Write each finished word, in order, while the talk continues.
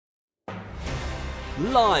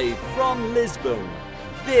Live from Lisbon,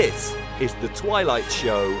 this is The Twilight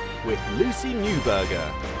Show with Lucy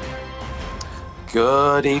Newberger.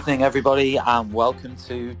 Good evening, everybody, and welcome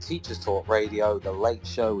to Teachers Talk Radio, the late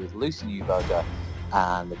show with Lucy Newberger.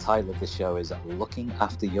 And the title of the show is Looking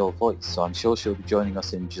After Your Voice. So I'm sure she'll be joining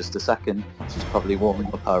us in just a second. She's probably warming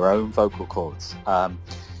up her own vocal cords.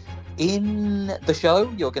 In the show,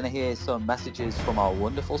 you're going to hear some messages from our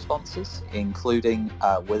wonderful sponsors, including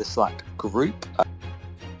Witherslack Group.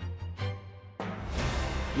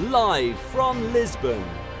 Live from Lisbon,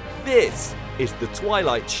 this is The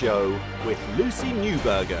Twilight Show with Lucy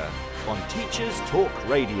Newberger on Teachers Talk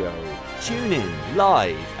Radio. Tune in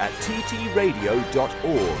live at ttradio.org,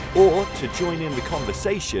 or to join in the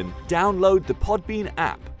conversation, download the Podbean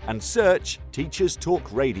app and search Teachers Talk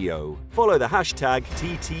Radio. Follow the hashtag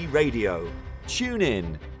TTRadio. Tune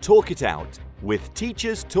in, talk it out with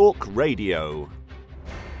Teachers Talk Radio.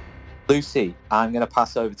 Lucy, I'm going to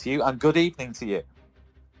pass over to you, and good evening to you.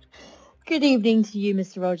 Good evening to you,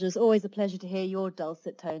 Mr. Rogers. Always a pleasure to hear your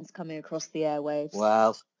dulcet tones coming across the airwaves.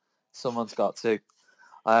 Well, someone's got to.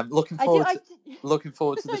 I'm looking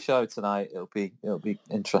forward to the show tonight. It'll be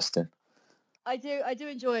interesting. I do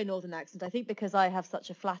enjoy a northern accent. I think because I have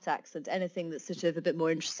such a flat accent, anything that's sort of a bit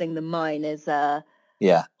more interesting than mine is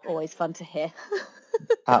always fun to hear.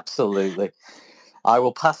 Absolutely. I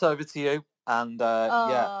will pass over to you, and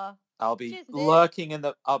I'll be lurking in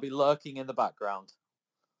the background.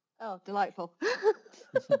 Oh, delightful.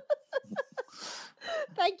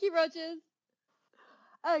 Thank you, Rogers.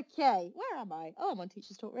 Okay, where am I? Oh, I'm on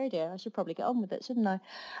Teachers Talk Radio. I should probably get on with it, shouldn't I?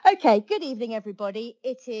 Okay, good evening, everybody.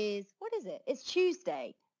 It is, what is it? It's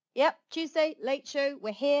Tuesday. Yep, Tuesday, late show.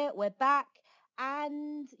 We're here, we're back,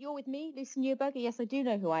 and you're with me, Lucy Newberger. Yes, I do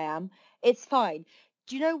know who I am. It's fine.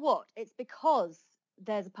 Do you know what? It's because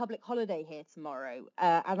there's a public holiday here tomorrow,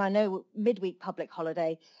 and I know midweek public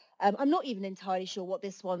holiday. I'm not even entirely sure what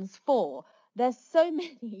this one's for. There's so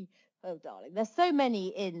many... Oh, darling, there's so many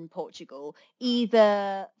in Portugal,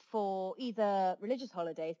 either religious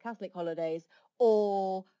holidays, Catholic holidays,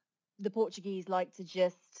 or the Portuguese like to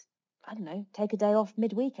just, I don't know, take a day off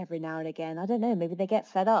midweek every now and again. I don't know, maybe they get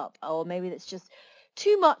fed up, or maybe it's just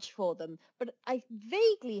too much for them. But I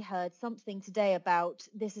vaguely heard something today about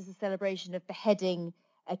this is a celebration of beheading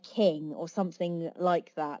a king or something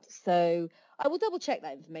like that. So I will double check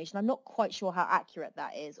that information. I'm not quite sure how accurate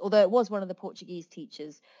that is, although it was one of the Portuguese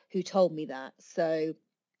teachers who told me that. So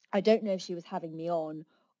I don't know if she was having me on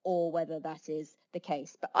or whether that is the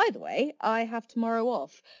case. But either way, I have tomorrow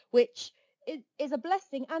off, which is a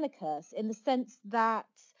blessing and a curse in the sense that,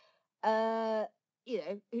 who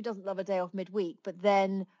doesn't love a day off midweek? But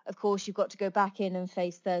then, of course, you've got to go back in and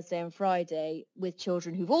face Thursday and Friday with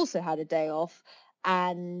children who've also had a day off.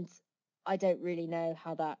 And I don't really know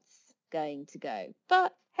how that's going to go.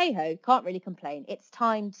 But hey-ho, can't really complain. It's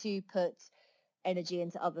time to put energy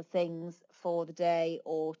into other things for the day,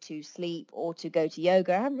 or to sleep, or to go to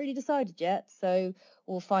yoga. I haven't really decided yet, so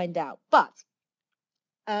we'll find out. But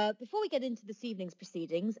before we get into this evening's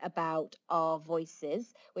proceedings about our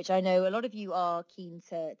voices, which I know a lot of you are keen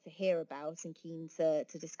to hear about and keen to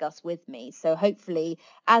discuss with me. So hopefully,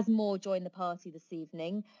 as more join the party this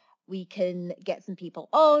evening, we can get some people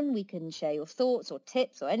on, we can share your thoughts or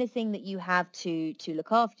tips or anything that you have to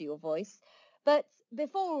look after your voice. But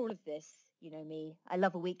before all of this, you know me, I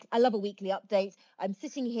love a weekly update. I'm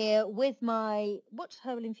sitting here with my, what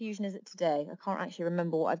herbal infusion is it today? I can't actually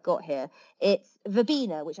remember what I've got here. It's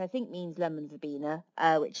verbena, which I think means lemon verbena,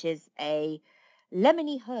 which is a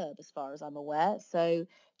lemony herb as far as I'm aware. So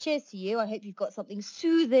cheers to you. I hope you've got something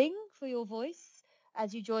soothing for your voice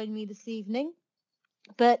as you join me this evening.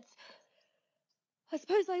 But I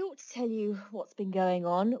suppose I ought to tell you what's been going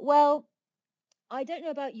on. Well, I don't know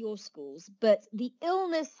about your schools, but the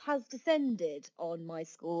illness has descended on my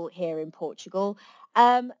school here in Portugal.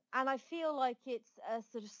 And I feel like it's a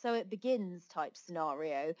sort of so it begins type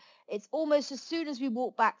scenario. It's almost as soon as we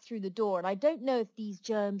walk back through the door, and I don't know if these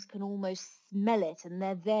germs can almost smell it and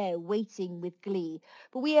they're there waiting with glee.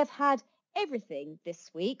 But we have had everything this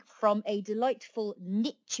week, from a delightful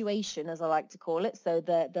nituation, as I like to call it. So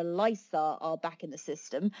the lice are back in the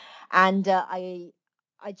system, and I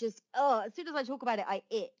just, as soon as I talk about it, I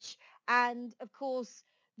itch. And of course,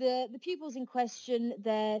 the pupils in question,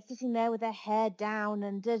 they're sitting there with their hair down,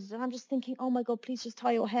 and I'm just thinking, oh my God, please just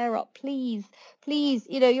tie your hair up, please,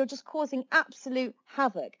 you're just causing absolute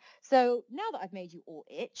havoc. So now that I've made you all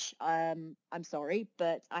itch, I'm sorry,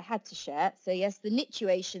 but I had to share. So yes, the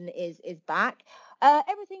nituation is back.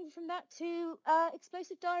 Everything from that to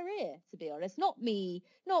explosive diarrhea, to be honest. Not me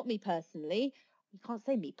personally. you can't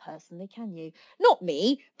say me personally, can you? Not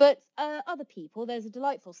me, but other people. There's a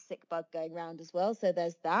delightful sick bug going around as well, so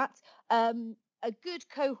there's that. A good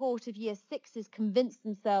cohort of year sixes convinced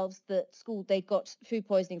themselves that they got food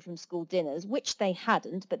poisoning from school dinners, which they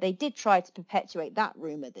hadn't, but they did try to perpetuate that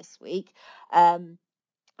rumour this week.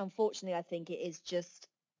 Unfortunately, I think it is just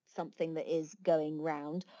something that is going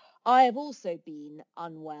round. I have also been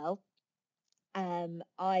unwell.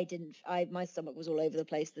 My stomach was all over the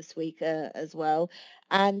place this week as well,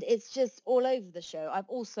 and it's just all over the show. I've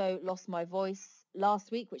also lost my voice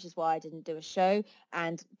last week, which is why I didn't do a show,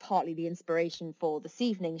 and partly the inspiration for this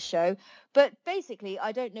evening's show. But basically,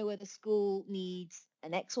 I don't know whether school needs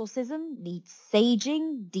an exorcism, needs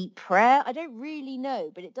saging, deep prayer. I don't really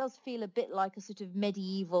know, but it does feel a bit like a sort of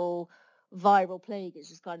medieval viral plague. It's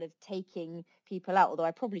just kind of taking people out, although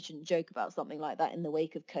I probably shouldn't joke about something like that in the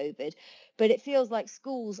wake of COVID. But it feels like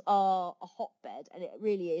schools are a hotbed, and it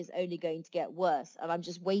really is only going to get worse. And I'm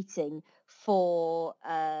just waiting for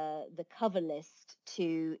the cover list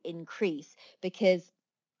to increase, because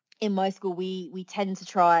in my school we tend to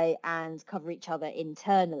try and cover each other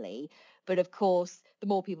internally. But of course, the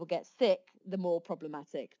more people get sick, the more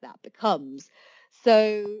problematic that becomes.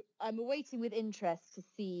 So I'm awaiting with interest to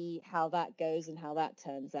see how that goes and how that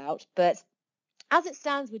turns out. But as it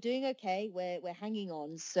stands, we're doing okay. We're hanging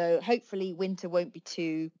on. So hopefully winter won't be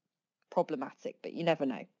too problematic, but you never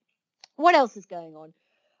know. What else is going on?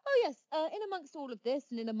 Oh yes, in amongst all of this,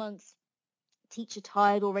 and in amongst teacher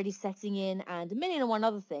tired already setting in and a million and one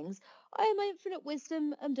other things, I, in my infinite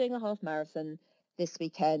wisdom, am doing a half marathon this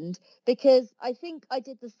weekend, because I think I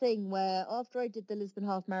did the thing where after I did the Lisbon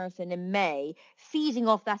half marathon in May, feeding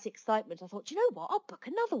off that excitement, I thought, you know what, I'll book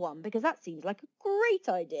another one because that seems like a great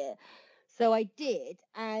idea. So I did,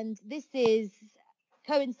 and this is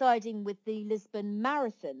coinciding with the Lisbon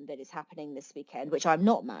Marathon that is happening this weekend, which I'm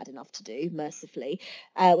not mad enough to do, mercifully,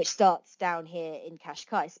 which starts down here in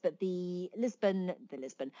Cascais. But the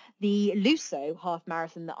Luso half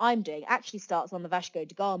marathon that I'm doing actually starts on the Vasco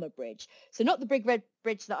da Gama Bridge. So not the big red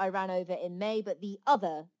bridge that I ran over in May, but the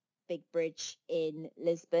other big bridge in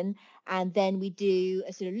Lisbon. And then we do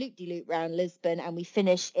a sort of loop-de-loop round Lisbon, and we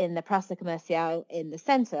finish in the Praça Comercial in the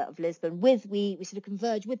centre of Lisbon. We sort of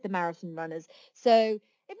converge with the marathon runners. So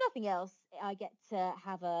if nothing else, I get to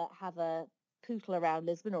have a pootle around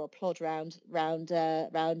Lisbon, or a plod round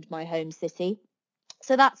my home city.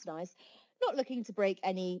 So that's nice. Not looking to break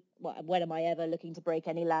any, when am I ever looking to break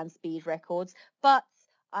any land speed records? But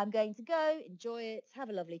I'm going to go, enjoy it, have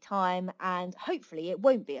a lovely time, and hopefully it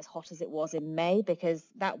won't be as hot as it was in May, because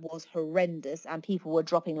that was horrendous and people were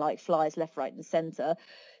dropping like flies left, right and centre.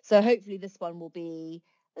 So hopefully this one will be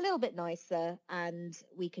a little bit nicer and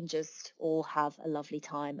we can just all have a lovely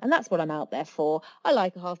time. And that's what I'm out there for. I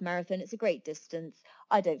like a half marathon. It's a great distance.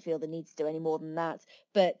 I don't feel the need to do any more than that.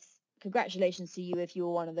 But congratulations to you if you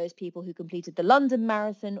were one of those people who completed the London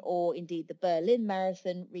Marathon or indeed the Berlin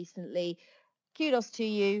Marathon recently. Kudos to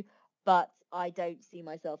you, but I don't see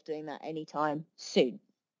myself doing that anytime soon.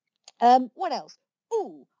 What else?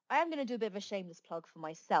 Oh, I am going to do a bit of a shameless plug for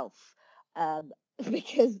myself,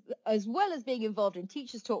 because as well as being involved in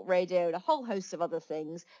Teachers Talk Radio and a whole host of other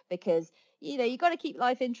things, because, you got to keep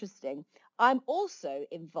life interesting, I'm also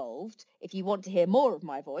involved, if you want to hear more of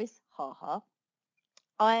my voice,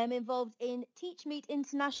 I am involved in Teach Meet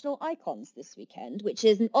International Icons this weekend, which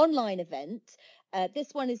is an online event.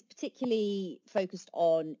 This one is particularly focused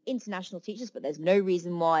on international teachers, but there's no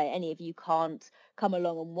reason why any of you can't come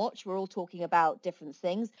along and watch. We're all talking about different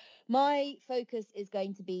things. My focus is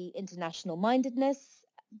going to be international mindedness,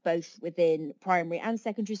 both within primary and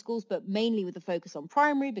secondary schools, but mainly with a focus on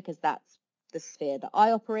primary, because that's the sphere that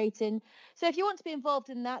I operate in. So if you want to be involved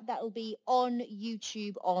in that, that will be on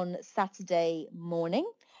YouTube on Saturday morning.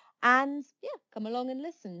 And yeah, come along and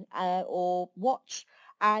listen or watch.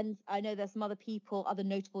 And I know there's some other people, other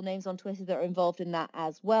notable names on Twitter that are involved in that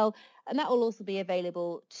as well. And that will also be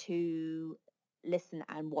available to listen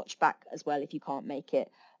and watch back as well if you can't make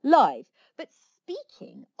it live. But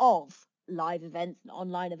speaking of live events and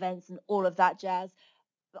online events and all of that jazz,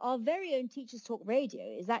 our very own Teachers Talk Radio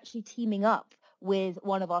is actually teaming up with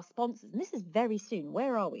one of our sponsors. And this is very soon.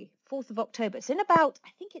 Where are we? 4th of October. It's in about, I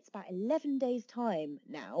think it's about 11 days time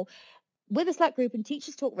now. With a Slack group and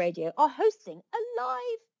Teachers Talk Radio are hosting a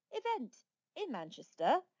live event in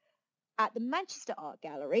Manchester at the Manchester Art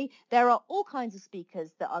Gallery. There are all kinds of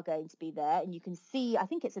speakers that are going to be there. And you can see, I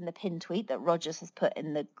think it's in the pinned tweet that Rogers has put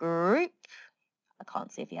in the group. I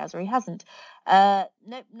can't see if he has or he hasn't.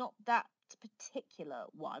 Nope, not that particular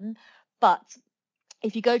one. But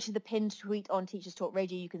If you go to the pinned tweet on Teachers Talk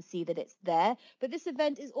Radio, you can see that it's there. But this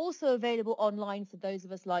event is also available online for those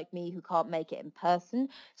of us like me who can't make it in person.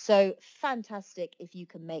 So fantastic if you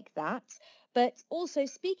can make that. But also,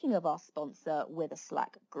 speaking of our sponsor,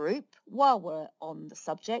 Witherslack Group, while we're on the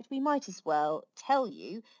subject, we might as well tell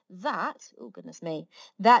you that, oh goodness me,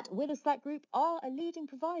 that Witherslack Group are a leading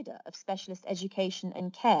provider of specialist education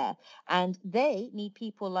and care, and they need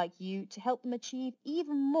people like you to help them achieve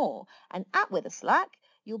even more. And at Witherslack,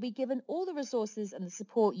 you'll be given all the resources and the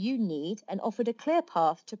support you need and offered a clear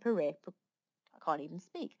path to career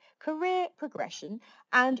progression,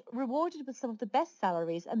 and rewarded with some of the best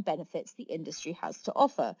salaries and benefits the industry has to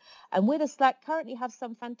offer. And Witherslack currently have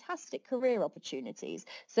some fantastic career opportunities.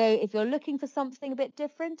 So if you're looking for something a bit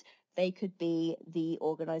different, they could be the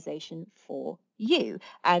organization for you.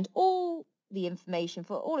 And all the information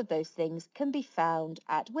for all of those things can be found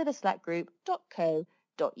at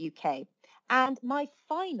witherslackgroup.co.uk. And my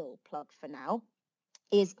final plug for now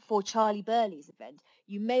is for Charlie Burley's event.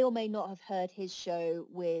 You may or may not have heard his show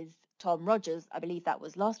with Tom Rogers. I believe that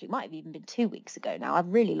was last week, might have even been 2 weeks ago now. I've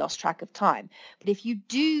really lost track of time. But if you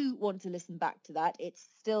do want to listen back to that, it's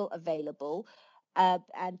still available.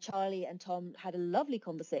 And Charlie and Tom had a lovely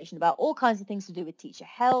conversation about all kinds of things to do with teacher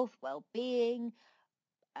health, well-being,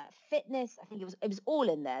 fitness. I think it was all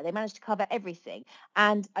in there. They managed to cover everything.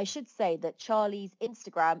 And I should say that Charlie's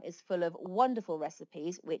Instagram is full of wonderful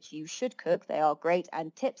recipes, which you should cook. They are great,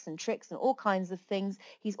 and tips and tricks and all kinds of things.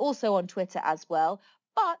 He's also on Twitter as well.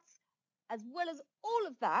 But as well as all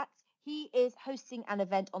of that, he is hosting an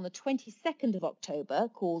event on the 22nd of October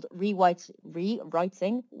called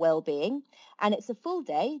Rewriting Wellbeing. And it's a full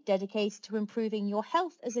day dedicated to improving your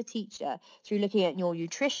health as a teacher through looking at your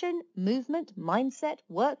nutrition, movement, mindset,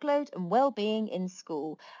 workload, and well-being in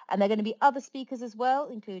school. And there are going to be other speakers as well,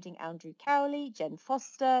 including Andrew Cowley, Jen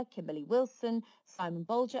Foster, Kimberly Wilson, Simon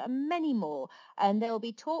Bolger, and many more. And there will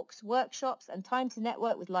be talks, workshops, and time to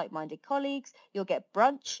network with like-minded colleagues. You'll get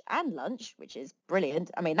brunch and lunch, which is brilliant.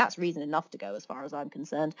 I mean, that's reason enough to go as far as I'm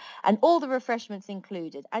concerned. And all the refreshments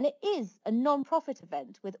included. And it is a non-profit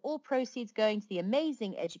event with all proceeds going to the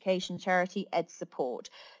amazing education charity Ed Support.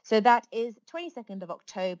 So that is 22nd of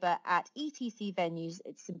October at ETC Venues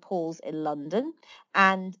at St Paul's in London.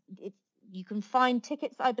 And you can find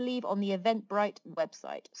tickets, I believe, on the Eventbrite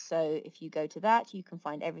website. So if you go to that, you can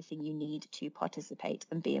find everything you need to participate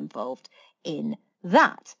and be involved in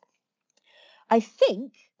that. I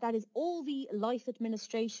think that is all the life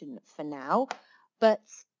administration for now, but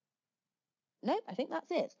no, I think that's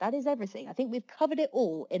it. That is everything. I think we've covered it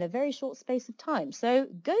all in a very short space of time. So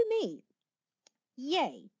go me.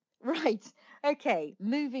 Yay. Right. Okay,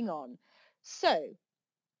 moving on. So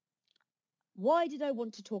why did I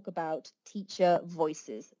want to talk about teacher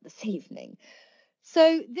voices this evening?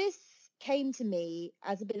 So this came to me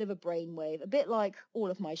as a bit of a brainwave, a bit like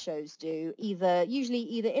all of my shows do, usually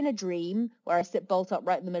either in a dream where I sit bolt up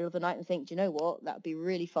right in the middle of the night and think, do you know what, that would be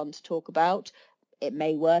really fun to talk about. It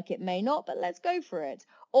may work, it may not, but let's go for it.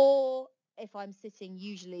 Or if I'm sitting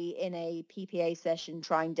usually in a PPA session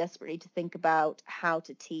trying desperately to think about how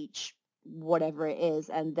to teach whatever it is,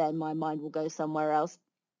 and then my mind will go somewhere else.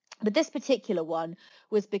 But this particular one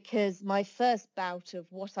was because my first bout of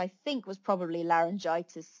what I think was probably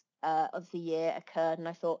laryngitis of the year occurred, and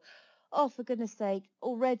I thought, oh, for goodness sake,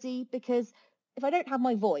 already? Because if I don't have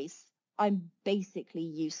my voice, I'm basically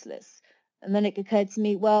useless. And then it occurred to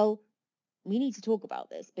me, well, we need to talk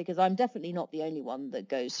about this because I'm definitely not the only one that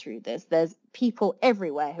goes through this. There's people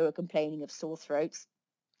everywhere who are complaining of sore throats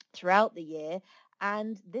throughout the year,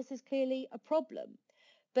 and this is clearly a problem.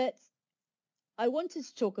 But I wanted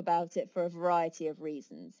to talk about it for a variety of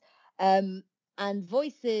reasons. And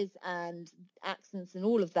voices and accents and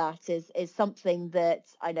all of that is something that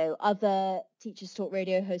I know other Teachers Talk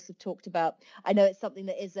Radio hosts have talked about. I know it's something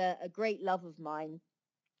that is a great love of mine,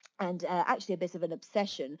 and actually a bit of an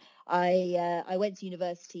obsession. I went to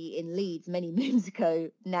university in Leeds many moons ago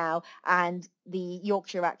now, and the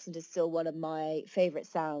Yorkshire accent is still one of my favourite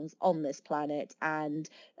sounds on this planet, and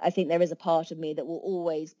I think there is a part of me that will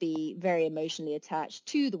always be very emotionally attached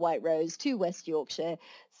to the White Rose, to West Yorkshire.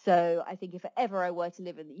 So I think if ever I were to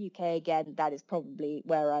live in the UK again, that is probably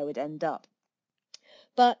where I would end up.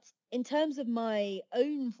 But in terms of my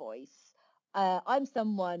own voice, I'm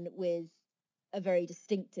someone with a very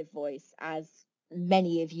distinctive voice, as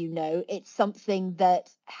many of you know. It's something that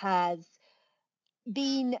has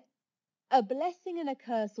been a blessing and a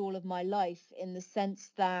curse all of my life, in the sense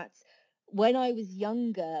that when I was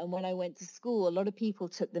younger and when I went to school, a lot of people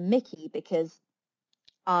took the mickey because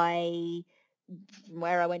from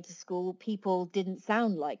where I went to school, people didn't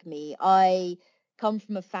sound like me. I come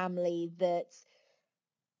from a family that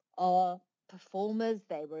are performers.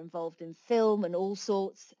 They were involved in film and all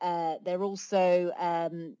sorts. They're also,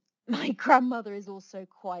 my grandmother is also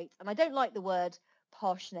quite, and I don't like the word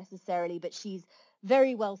posh necessarily, but she's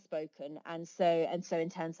very well spoken, and so in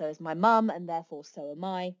turn so is my mum, and therefore so am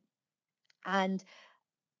I. And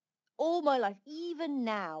all my life, even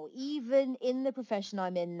now, even in the profession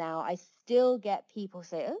I'm in now, I still get people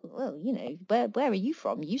say, "Oh, well, where are you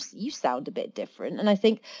from? You sound a bit different." And I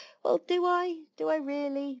think, well, do I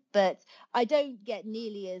really? But I don't get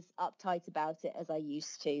nearly as uptight about it as I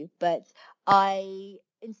used to. But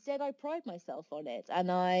instead I pride myself on it,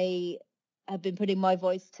 and I have been putting my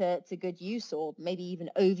voice to good use, or maybe even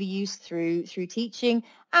overuse through teaching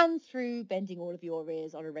and through bending all of your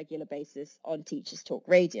ears on a regular basis on Teachers Talk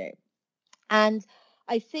Radio. And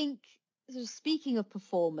I think, sort of speaking of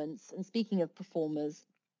performance and speaking of performers,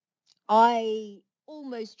 I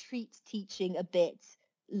almost treat teaching a bit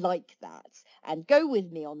like that. And go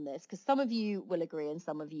with me on this, because some of you will agree and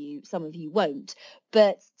some of you won't.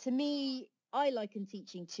 But to me, I liken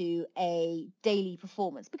teaching to a daily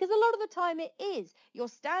performance, because a lot of the time it is. You're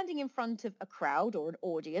standing in front of a crowd or an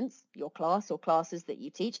audience, your class or classes that you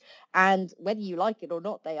teach, and whether you like it or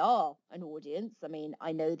not, they are an audience. I mean,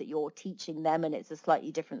 I know that you're teaching them and it's a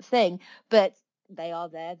slightly different thing, but they are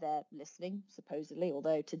there, they're listening, supposedly,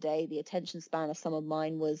 although today the attention span of some of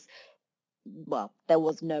mine was, well, there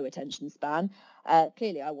was no attention span.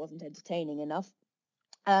 Clearly I wasn't entertaining enough.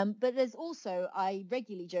 But there's also, I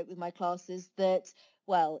regularly joke with my classes that,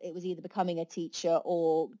 well, it was either becoming a teacher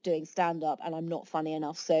or doing stand-up, and I'm not funny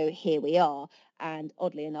enough, so here we are. And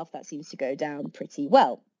oddly enough, that seems to go down pretty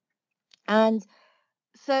well. And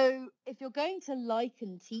so if you're going to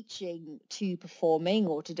liken teaching to performing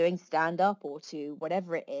or to doing stand-up or to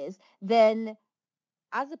whatever it is, then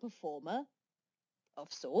as a performer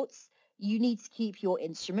of sorts, you need to keep your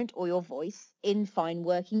instrument or your voice in fine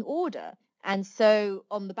working order. And so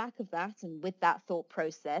on the back of that, and with that thought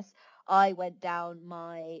process, I went down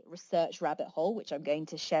my research rabbit hole, which I'm going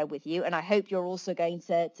to share with you. And I hope you're also going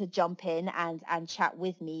to jump in and chat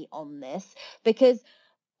with me on this, because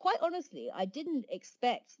quite honestly, I didn't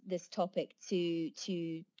expect this topic to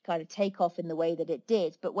kind of take off in the way that it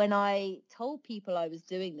did. But when I told people I was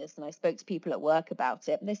doing this, and I spoke to people at work about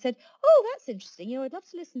it, and they said, "Oh, that's interesting. I'd love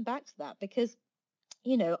to listen back to that, because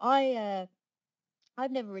I've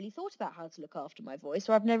never really thought about how to look after my voice,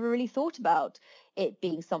 or I've never really thought about it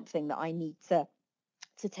being something that I need to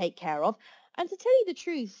take care of." And to tell you the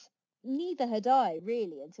truth, neither had I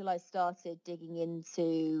really, until I started digging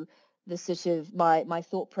into the sort of my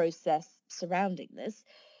thought process surrounding this.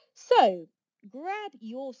 So grab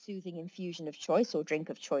your soothing infusion of choice or drink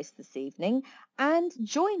of choice this evening and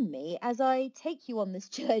join me as I take you on this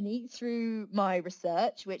journey through my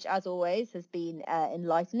research, which, as always, has been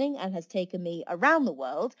enlightening and has taken me around the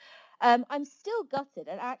world. I'm still gutted,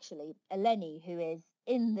 and actually Eleni, who is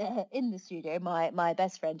in the studio, my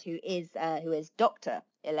best friend, who is Dr.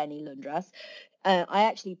 Eleni Lundras, I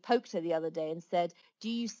actually poked her the other day and said, "Do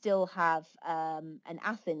you still have an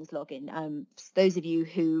Athens login?" Those of you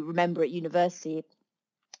who remember at university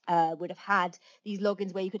would have had these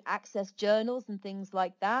logins where you could access journals and things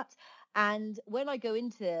like that. And when I go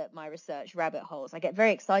into my research rabbit holes, I get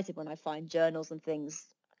very excited when I find journals and things,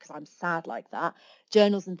 because I'm sad like that,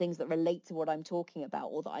 journals and things that relate to what I'm talking about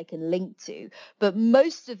or that I can link to. But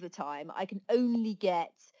most of the time, I can only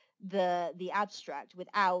get the abstract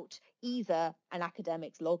without either an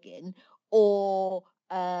academic's login or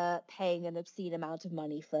paying an obscene amount of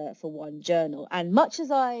money for one journal. And much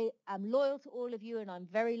as I am loyal to all of you, and I'm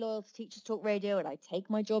very loyal to Teachers Talk Radio, and I take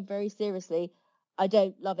my job very seriously, I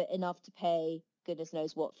don't love it enough to pay goodness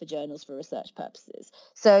knows what for journals for research purposes.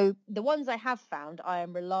 So the ones I have found, I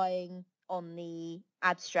am relying on the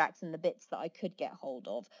abstracts and the bits that I could get hold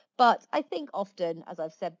of. But I think often, as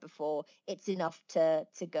I've said before, it's enough to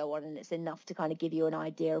go on, and it's enough to kind of give you an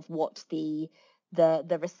idea of what the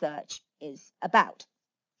research is about.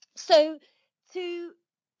 So to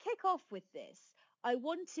kick off with this, I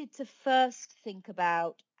wanted to first think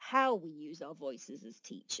about how we use our voices as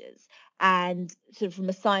teachers, and sort of from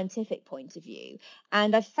a scientific point of view.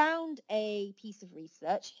 And I found a piece of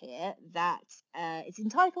research here that is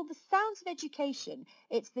entitled "The Sounds of Education.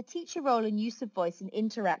 It's the teacher role and use of voice in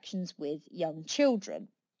interactions with young children."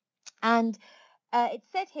 And it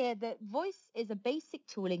said here that voice is a basic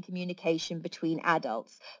tool in communication between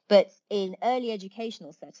adults, but in early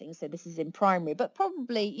educational settings, so this is in primary, but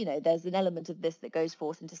probably, there's an element of this that goes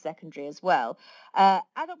forth into secondary as well.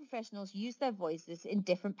 Adult professionals use their voices in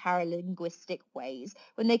different paralinguistic ways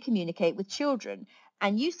when they communicate with children.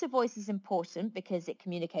 And use of voice is important because it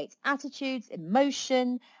communicates attitudes,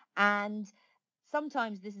 emotion, and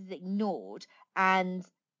sometimes this is ignored, and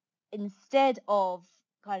instead of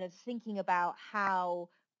kind of thinking about how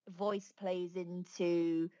voice plays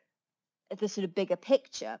into the sort of bigger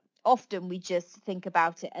picture, often we just think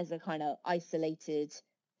about it as a kind of isolated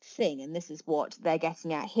thing. And this is what they're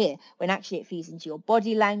getting at here, when actually it feeds into your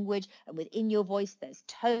body language, and within your voice there's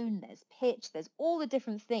tone, there's pitch, there's all the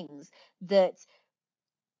different things that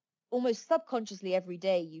almost subconsciously every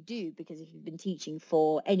day you do, because if you've been teaching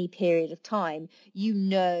for any period of time, you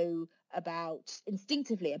know about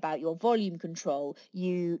instinctively about your volume control.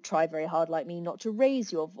 You try very hard, like me, not to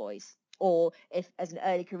raise your voice. Or if, as an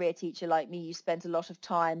early career teacher like me, you spent a lot of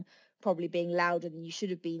time probably being louder than you should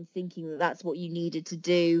have been, thinking that that's what you needed to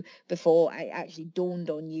do, before it actually dawned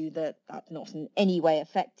on you that that's not in any way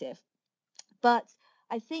effective. But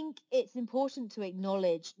I think it's important to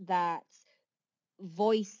acknowledge that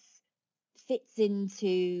voice fits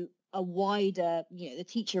into a wider, the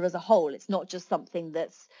teacher as a whole. It's not just something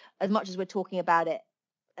that's, as much as we're talking about it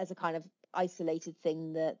as a kind of isolated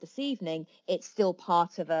thing this evening, it's still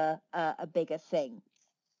part of a bigger thing.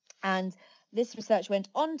 And this research went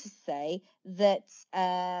on to say that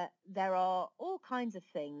there are all kinds of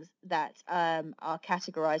things that are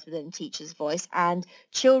categorized within teacher's voice, and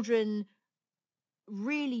children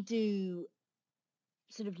really do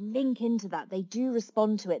sort of link into that. They do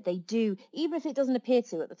respond to it. They do, even if it doesn't appear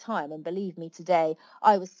to at the time. And believe me, today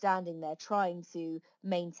I was standing there trying to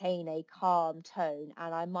maintain a calm tone,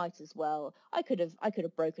 and I might as well. I could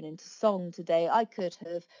have broken into song today. I could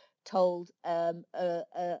have told an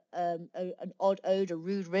odd ode, a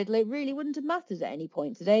rude riddle. It really wouldn't have mattered at any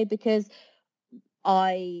point today, because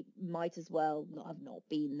I might as well have not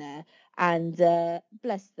been there. And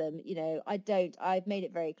bless them, I've made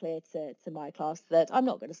it very clear to my class that I'm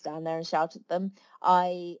not going to stand there and shout at them.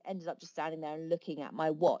 I ended up just standing there and looking at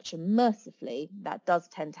my watch, and mercifully that does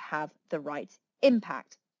tend to have the right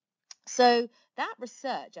impact. So that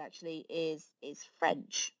research actually is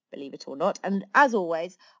French, believe it or not. And as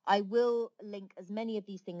always, I will link as many of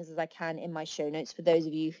these things as I can in my show notes for those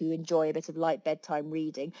of you who enjoy a bit of light bedtime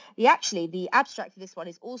reading. The abstract for this one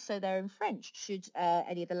is also there in French, should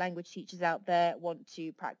any of the language teachers out there want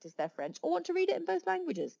to practice their French or want to read it in both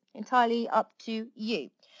languages. Entirely up to you.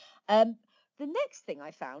 The next thing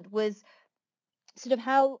I found was sort of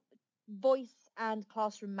how voice and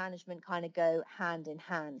classroom management kind of go hand in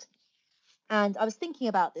hand. And I was thinking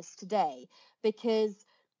about this today, because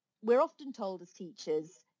we're often told as teachers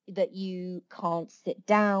that you can't sit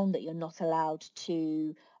down, that you're not allowed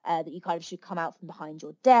to, that you kind of should come out from behind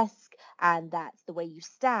your desk, and that the way you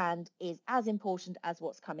stand is as important as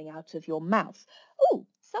what's coming out of your mouth. Oh,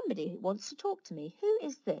 somebody wants to talk to me. Who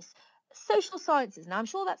is this? Social sciences. Now, I'm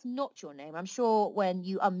sure that's not your name. I'm sure when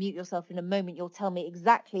you unmute yourself in a moment, you'll tell me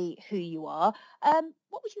exactly who you are.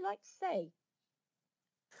 What would you like to say?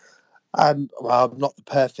 Well, I'm not the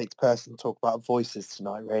perfect person to talk about voices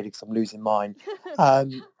tonight, really, because I'm losing mine.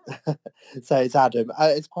 So it's Adam.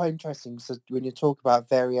 It's quite interesting. So when you talk about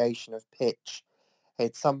variation of pitch,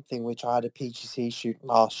 it's something which I had a PGCE student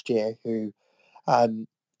last year who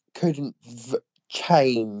couldn't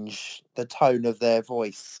change the tone of their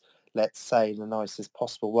voice, let's say, in the nicest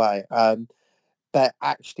possible way. But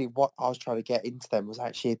actually what I was trying to get into them was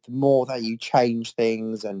actually the more that you change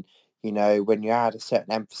things, and, when you add a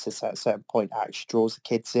certain emphasis at a certain point, it actually draws the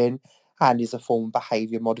kids in and is a form of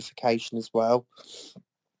behaviour modification as well.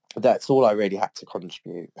 That's all I really had to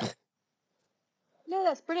contribute. No,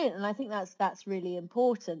 that's brilliant, and I think that's really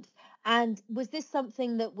important. And was this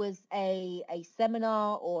something that was a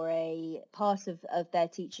seminar or a part of their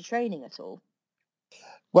teacher training at all?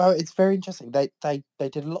 Well, it's very interesting. They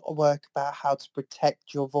did a lot of work about how to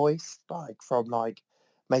protect your voice, from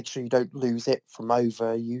make sure you don't lose it from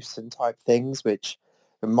overuse and type things, which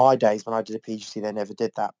in my days when I did a PGC, they never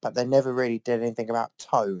did that, but they never really did anything about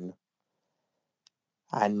tone.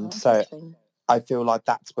 And so I feel like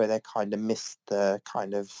that's where they kind of missed the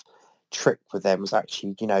kind of trick with them, was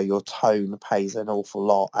actually, your tone plays an awful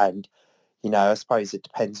lot. And, I suppose it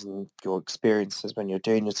depends on your experiences when you're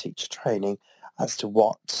doing your teacher training as to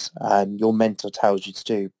what your mentor tells you to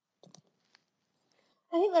do.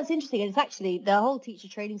 I think that's interesting, and it's actually the whole teacher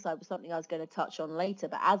training side was something I was going to touch on later.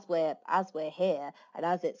 But as we're here and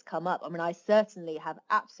as it's come up, I mean, I certainly have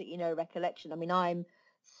absolutely no recollection. I mean, I'm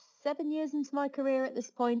 7 years into my career at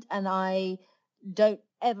this point, and I don't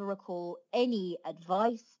ever recall any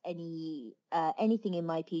advice, anything in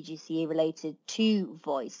my PGCE related to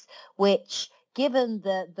voice, which, given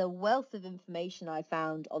the wealth of information I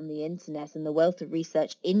found on the internet and the wealth of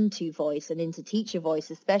research into voice and into teacher voice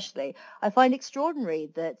especially, I find extraordinary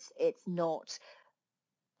that it's not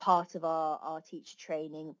part of our teacher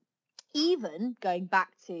training even going back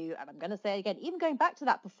to, and I'm going to say it again, even going back to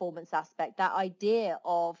that performance aspect, that idea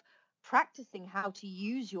of practicing how to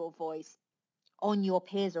use your voice on your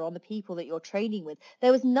peers or on the people that you're training with.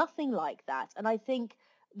 There was nothing like that. And I think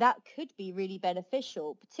that could be really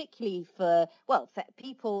beneficial, particularly for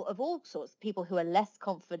people of all sorts, people who are less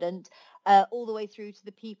confident, all the way through to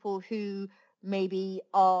the people who maybe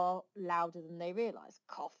are louder than they realize.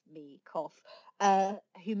 Cough, me, cough.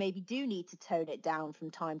 Who maybe do need to tone it down from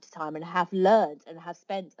time to time and have learned and have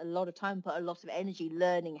spent a lot of time, put a lot of energy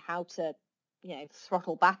learning how to,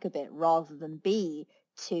 throttle back a bit rather than be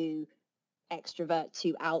too extrovert,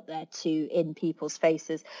 too out there, too in people's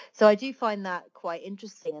faces. So I do find that quite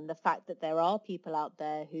interesting, and the fact that there are people out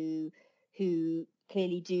there who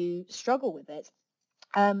clearly do struggle with it.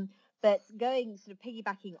 But going sort of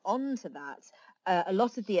piggybacking onto that, a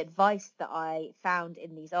lot of the advice that I found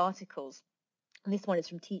in these articles, and this one is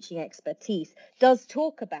from Teaching Expertise, does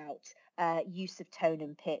talk about use of tone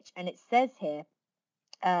and pitch, and it says here,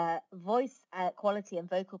 voice quality and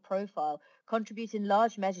vocal profile contribute in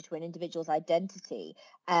large measure to an individual's identity,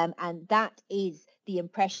 and that is the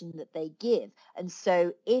impression that they give. And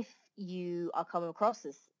so if you are coming across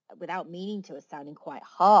as, without meaning to, as sounding quite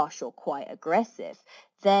harsh or quite aggressive,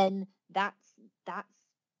 then that's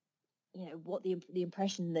what the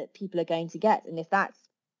impression that people are going to get. And if that's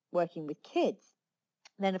working with kids,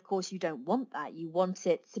 then of course you don't want that. You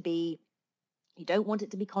don't want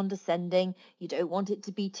it to be condescending. You don't want it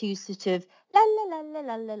to be too sort of la la la la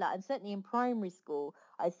la la la. And certainly in primary school,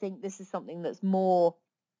 I think this is something that's more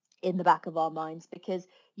in the back of our minds, because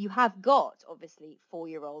you have got obviously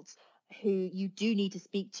 4-year-olds who you do need to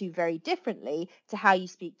speak to very differently to how you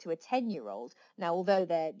speak to a 10-year-old. Now, although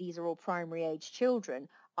these are all primary age children,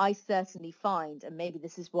 I certainly find, and maybe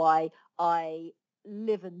this is why I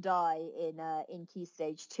live and die in Key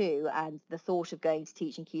Stage 2, and the thought of going to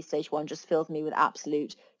teach in Key Stage 1 just fills me with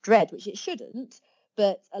absolute dread, which it shouldn't.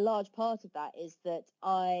 But a large part of that is that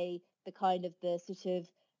the sort of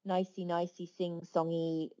nicey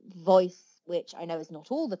sing-songy voice, which I know is not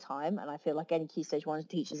all the time, and I feel like any Key Stage 1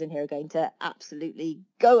 teachers in here are going to absolutely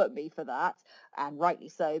go at me for that, and rightly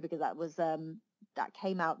so, because that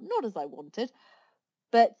came out not as I wanted.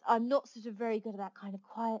 But I'm not sort of very good at that kind of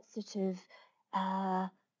quiet sort of,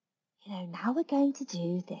 now we're going to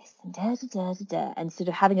do this and da da da da da, and sort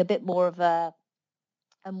of having a bit more of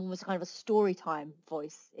almost kind of a story time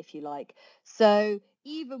voice, if you like. So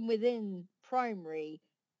even within primary,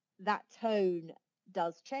 that tone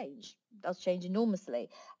does change enormously,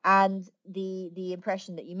 and the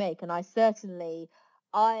impression that you make. And I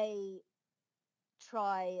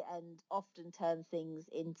try and often turn things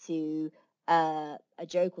into a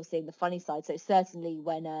joke or seeing the funny side. So certainly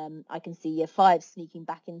when I can see year 5 sneaking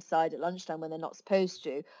back inside at lunchtime when they're not supposed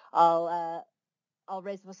to, I'll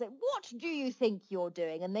raise them and say, "What do you think you're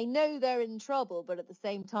doing?" And they know they're in trouble, but at the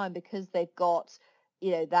same time, because they've got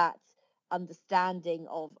that understanding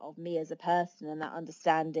of me as a person and that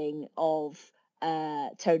understanding of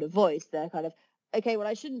tone of voice, they're kind of, okay, well,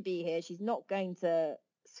 I shouldn't be here. She's not going to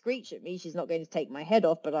screech at me. She's not going to take my head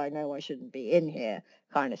off, but I know I shouldn't be in here,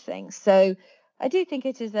 kind of thing. So I do think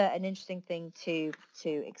it is an interesting thing to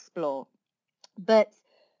explore. But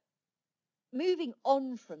moving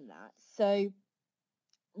on from that, so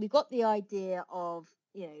we've got the idea of,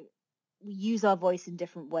 we use our voice in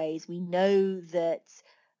different ways. We know that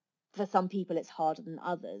for some people it's harder than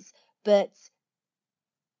others, but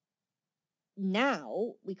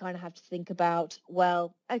now we kind of have to think about,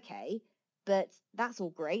 well, okay, but that's all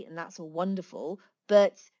great and that's all wonderful,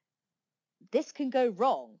 but this can go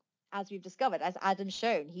wrong, as we've discovered, as Adam's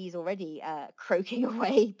shown. He's already croaking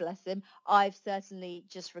away, bless him. I've certainly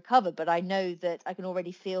just recovered, but I know that I can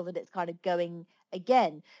already feel that it's kind of going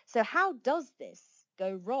again. So how does this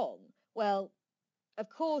go wrong? Well, of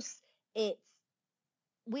course,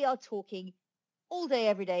 we are talking all day,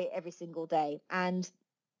 every day, every single day. And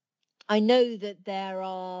I know that there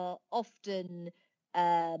are often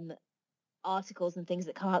articles and things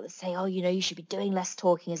that come out that say, oh, you should be doing less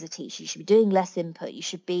talking as a teacher, you should be doing less input, you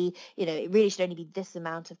should be, it really should only be this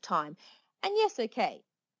amount of time. And yes, okay,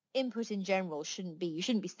 input in general you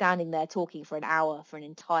shouldn't be standing there talking for an hour for an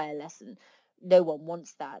entire lesson. No one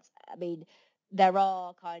wants that. I mean, there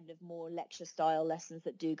are kind of more lecture style lessons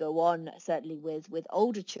that do go on, certainly with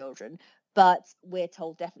older children, but we're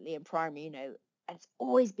told definitely in primary, it's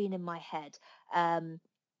always been in my head,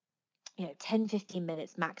 10-15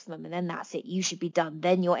 minutes maximum, and then that's it. You should be done.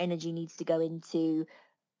 Then your energy needs to go into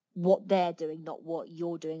what they're doing, not what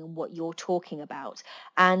you're doing and what you're talking about.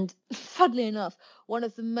 And funnily enough, one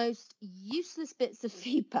of the most useless bits of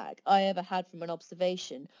feedback I ever had from an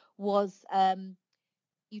observation was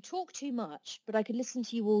you talk too much, but I could listen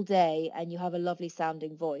to you all day and you have a lovely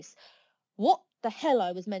sounding voice. What the hell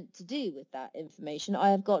I was meant to do with that information, I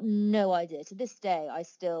have got no idea. To this day, I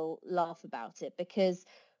still laugh about it because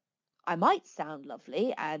I might sound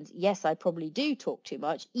lovely, and yes, I probably do talk too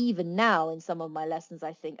much. Even now, in some of my lessons,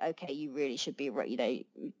 I think, okay, you really should be, you know,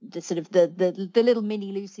 the sort of the little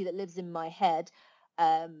mini Lucy that lives in my head.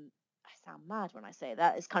 I sound mad when I say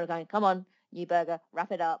that. It's kind of going, come on, Newberger,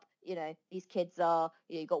 wrap it up. You know, these kids are,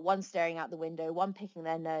 you know, you've got one staring out the window, one picking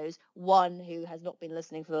their nose, one who has not been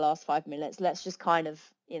listening for the last 5 minutes. Let's just kind of,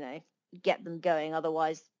 you know, get them going.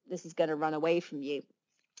 Otherwise, this is going to run away from you.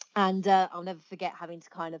 And I'll never forget having to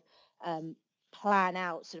kind of plan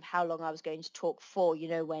out sort of how long I was going to talk for, you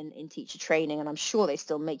know, when in teacher training, and I'm sure they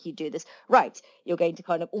still make you do this, right, you're going to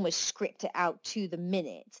kind of almost script it out to the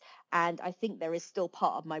minute. And I think there is still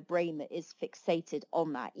part of my brain that is fixated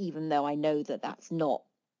on that, even though I know that that's not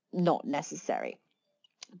necessary.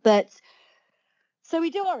 But so we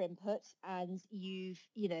do our input, and you've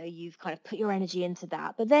kind of put your energy into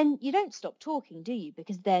that, but then you don't stop talking, do you?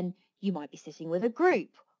 Because then you might be sitting with a group,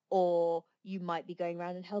 or you might be going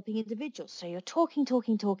around and helping individuals. So you're talking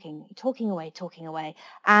away,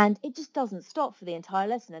 and it just doesn't stop for the entire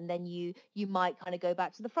lesson. And then you might kind of go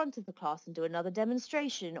back to the front of the class and do another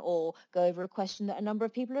demonstration, or go over a question that a number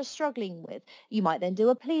of people are struggling with. You might then do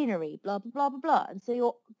a plenary, blah, blah, blah, blah, blah. And so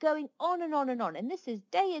you're going on and on and on. And this is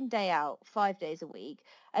day in, day out, 5 days a week.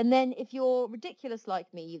 And then if you're ridiculous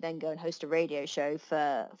like me, you then go and host a radio show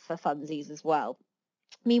for funsies as well.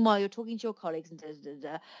 Meanwhile, you're talking to your colleagues and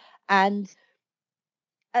and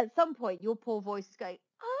at some point your poor voice is going,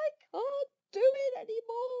 I can't do it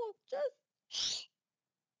anymore.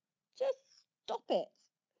 Just stop it.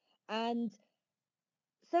 And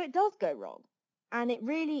so it does go wrong. And it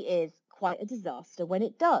really is quite a disaster when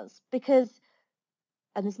it does, because,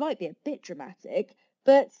 and this might be a bit dramatic,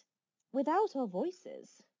 but without our voices,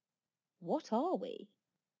 what are we?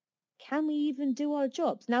 Can we even do our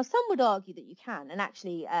jobs? Now, some would argue that you can. And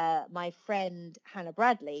actually, my friend Hannah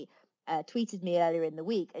Bradley tweeted me earlier in the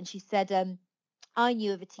week, and she said, I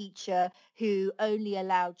knew of a teacher who only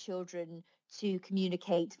allowed children to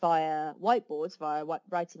communicate via whiteboards, via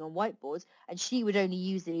writing on whiteboards, and she would only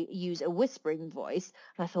use a whispering voice.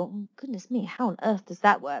 And I thought, oh, goodness me, how on earth does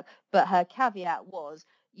that work? But her caveat was,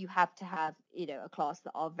 you have to have, you know, a class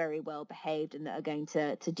that are very well behaved and that are going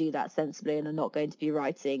to do that sensibly and are not going to be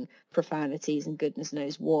writing profanities and goodness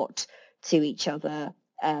knows what to each other,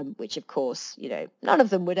 which of course, you know, none of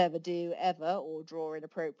them would ever do ever, or draw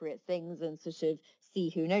inappropriate things and sort of see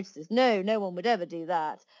who notices. No one would ever do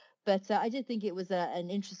that. But I did think it was an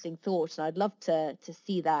interesting thought, and I'd love to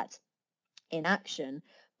see that in action.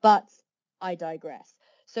 But I digress.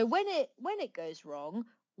 So when it goes wrong,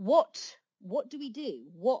 what do we do?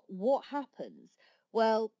 What happens?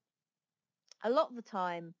 Well, a lot of the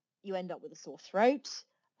time you end up with a sore throat.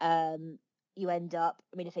 You end up,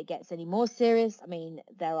 I mean, if it gets any more serious, I mean,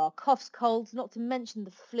 there are coughs, colds, not to mention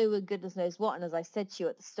the flu and goodness knows what. And as I said to you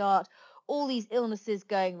at the start, all these illnesses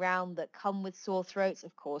going around that come with sore throats.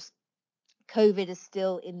 Of course, COVID is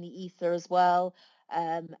still in the ether as well.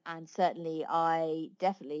 And certainly I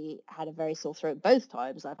definitely had a very sore throat both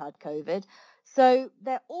times I've had COVID. So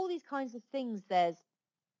there are all these kinds of things. There's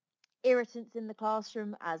irritants in the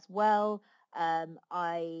classroom as well.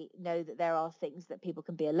 I know that there are things that people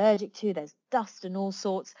can be allergic to. There's dust and all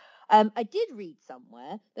sorts. I did read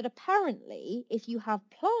somewhere that apparently if you have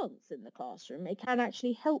plants in the classroom, it can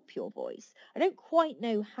actually help your voice. I don't quite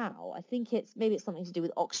know how. I think maybe it's something to do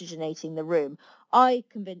with oxygenating the room. I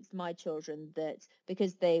convinced my children that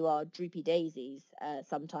because they are droopy daisies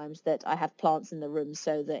sometimes, that I have plants in the room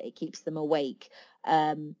so that it keeps them awake.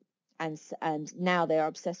 And now they are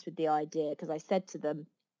obsessed with the idea, because I said to them,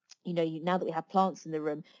 you know, now that we have plants in the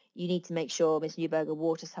room, you need to make sure Miss Newberger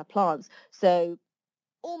waters her plants. So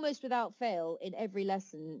almost without fail, in every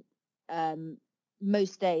lesson,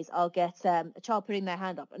 most days I'll get a child putting their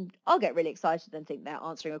hand up, and I'll get really excited and think they're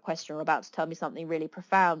answering a question or about to tell me something really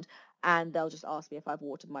profound, and they'll just ask me if I've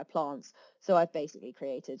watered my plants. So I've basically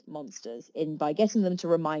created monsters by getting them to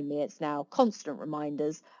remind me. It's now constant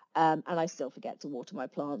reminders. And I still forget to water my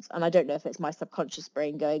plants. And I don't know if it's my subconscious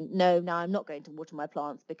brain going, no, I'm not going to water my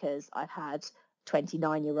plants because I've had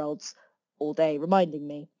 29-year-olds all day reminding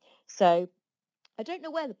me. So I don't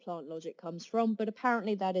know where the plant logic comes from, but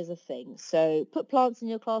apparently that is a thing. So put plants in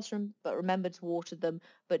your classroom, but remember to water them,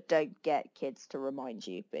 but don't get kids to remind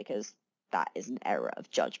you, because that is an error of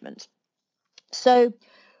judgment. So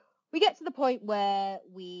we get to the point where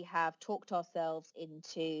we have talked ourselves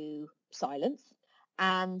into silence.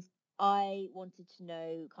 And I wanted to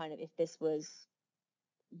know kind of if this was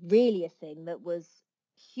really a thing that was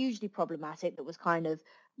hugely problematic, that was kind of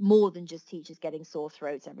more than just teachers getting sore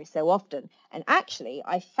throats every so often. And actually,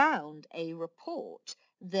 I found a report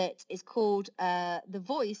that is called The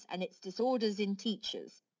Voice and Its Disorders in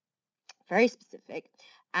Teachers. Very specific.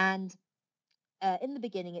 And in the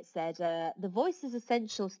beginning, it said, the voice is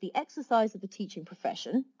essential to the exercise of the teaching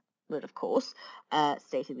profession. But of course,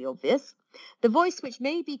 stating the obvious, the voice, which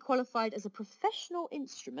may be qualified as a professional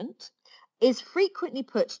instrument, is frequently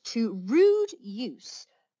put to rude use.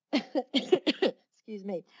 Excuse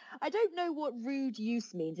me. I don't know what rude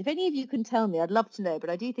use means. If any of you can tell me, I'd love to know, but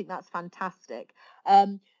I do think that's fantastic.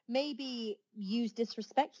 Maybe used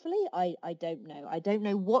disrespectfully. I don't know. I don't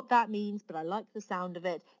know what that means, but I like the sound of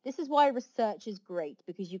it. This is why research is great,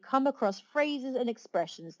 because you come across phrases and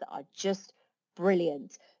expressions that are just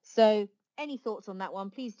brilliant. So any thoughts on that one,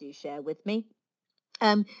 please do share with me.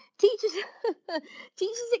 Teachers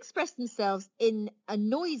express themselves in a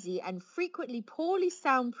noisy and frequently poorly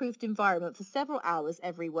soundproofed environment for several hours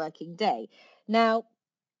every working day. Now,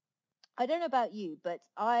 I don't know about you, but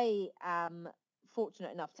I am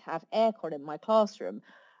fortunate enough to have aircon in my classroom.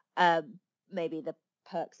 Maybe the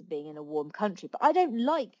perks of being in a warm country, but I don't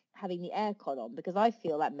like having the aircon on because I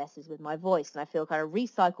feel that messes with my voice, and I feel kind of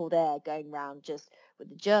recycled air going around just with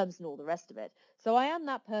the germs and all the rest of it. So I am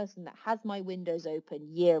that person that has my windows open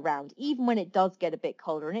year round, even when it does get a bit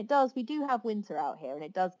colder. And we do have winter out here, and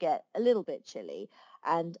it does get a little bit chilly.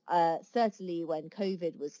 And certainly when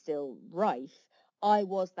COVID was still rife, I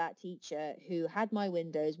was that teacher who had my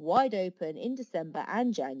windows wide open in December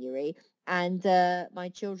and January, and my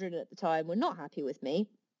children at the time were not happy with me.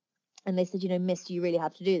 And they said, Miss, do you really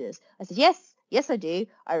have to do this? I said, yes, I do.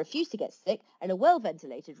 I refuse to get sick, and a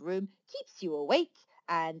well-ventilated room keeps you awake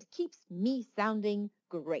and keeps me sounding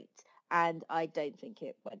great. And I don't think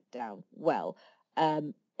it went down well.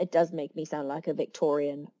 It does make me sound like a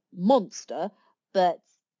Victorian monster, but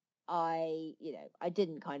I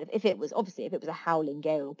didn't if it was a howling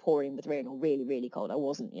gale or pouring with rain or really, really cold, I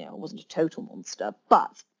wasn't a total monster.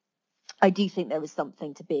 But I do think there is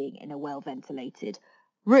something to being in a well-ventilated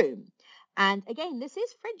room. And again, this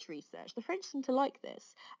is French research. The French seem to like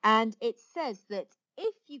this. And it says that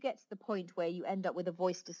if you get to the point where you end up with a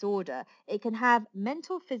voice disorder, it can have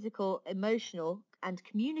mental, physical, emotional, and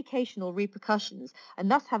communicational repercussions, and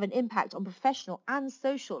thus have an impact on professional and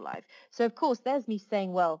social life. So, of course, there's me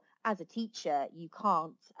saying, well, as a teacher, you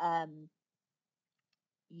can't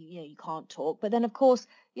you can't talk, but then of course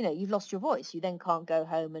you've lost your voice. You then can't go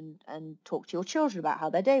home and talk to your children about how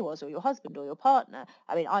their day was, or your husband or your partner.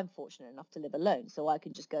 I mean, I'm fortunate enough to live alone, so I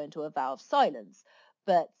can just go into a vow of silence,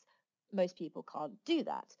 but most people can't do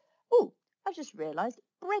that. Oh, I've just realized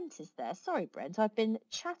Brent is there. Sorry, Brent, I've been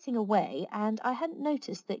chatting away and I hadn't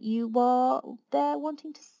noticed that you were there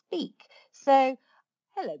wanting to speak. So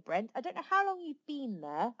hello, Brent. I don't know how long you've been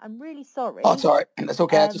there. I'm really sorry. Oh, it's all right. It's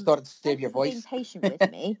okay. I just thought to save your voice. Being patient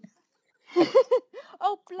with me.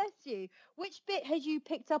 Oh, bless you. Which bit had you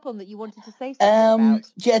picked up on that you wanted to say something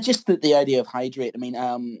about? Yeah, just the idea of hydrate. I mean,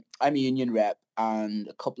 I'm a union rep, and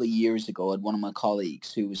a couple of years ago, I had one of my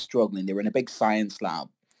colleagues who was struggling. They were in a big science lab,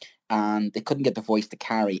 and they couldn't get the voice to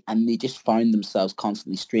carry, and they just found themselves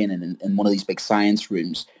constantly straining in one of these big science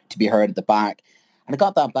rooms to be heard at the back. And it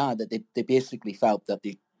got that bad that they basically felt that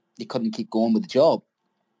they couldn't keep going with the job.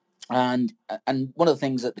 And one of the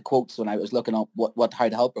things that the quotes when I was looking up how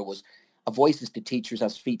to help her was, a voice is to teachers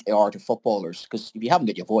as feet are to footballers, because if you haven't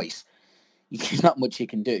got your voice, there's not much you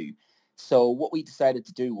can do. So what we decided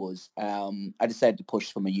to do was, I decided to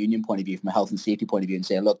push from a union point of view, from a health and safety point of view, and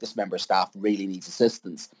say, look, this member of staff really needs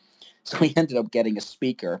assistance. So we ended up getting a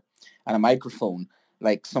speaker and a microphone,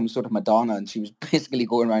 like some sort of Madonna, and she was basically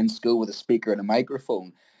going around school with a speaker and a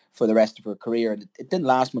microphone for the rest of her career. And it didn't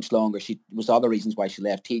last much longer. There was other reasons why she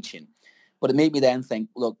left teaching. But it made me then think,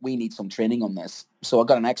 look, we need some training on this. So I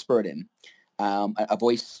got an expert in, a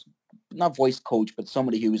voice, not voice coach, but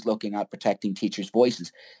somebody who was looking at protecting teachers'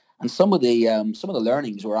 voices. And some of the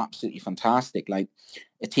learnings were absolutely fantastic. Like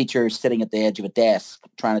a teacher sitting at the edge of a desk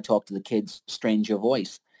trying to talk to the kids, strain your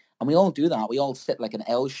voice. And we all do that. We all sit like an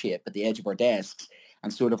L shape at the edge of our desks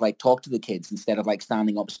and sort of like talk to the kids instead of like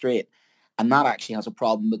standing up straight. And that actually has a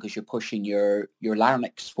problem because you're pushing your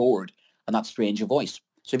larynx forward, and that strains your voice.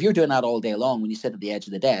 So if you're doing that all day long, when you sit at the edge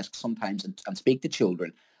of the desk sometimes and speak to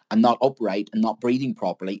children and not upright and not breathing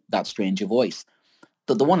properly, that strains your voice.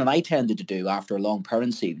 The one that I tended to do after a long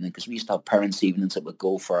parents' evening, because we used to have parents' evenings that would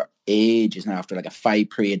go for ages, and after like a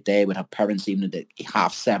 5-period day, we'd have parents' evening at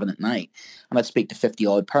 7:30 at night, and I'd speak to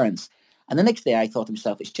 50-odd parents. And the next day I thought to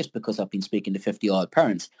myself, it's just because I've been speaking to 50-odd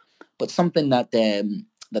parents. But something that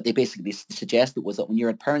they basically suggested was that when you're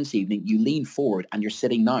at parents' evening, you lean forward and you're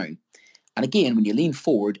sitting down. And again, when you lean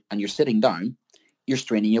forward and you're sitting down, you're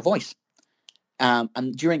straining your voice.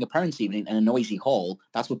 And during a parents' evening in a noisy hall,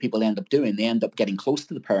 that's what people end up doing. They end up getting close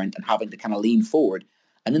to the parent and having to kind of lean forward.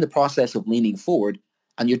 And in the process of leaning forward,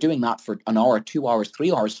 and you're doing that for an hour, 2 hours,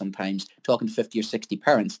 3 hours sometimes, talking to 50 or 60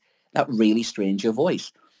 parents, that really strains your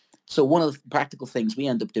voice. So one of the practical things we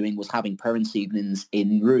end up doing was having parents' evenings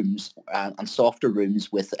in rooms and softer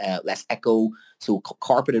rooms with less echo, so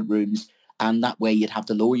carpeted rooms. And that way you'd have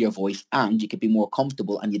to lower your voice and you could be more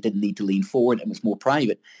comfortable and you didn't need to lean forward and it was more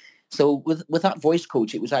private. So with that voice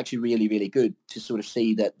coach, it was actually really, really good to sort of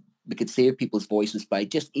see that we could save people's voices by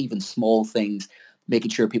just even small things, making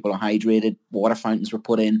sure people are hydrated, water fountains were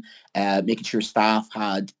put in, making sure staff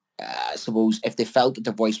had, I suppose, if they felt that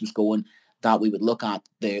their voice was going, that we would look at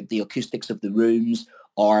the acoustics of the rooms,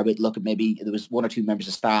 or we'd look at maybe there was 1 or 2 members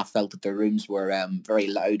of staff felt that their rooms were very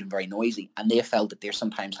loud and very noisy, and they felt that they're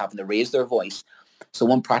sometimes having to raise their voice. So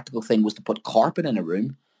one practical thing was to put carpet in a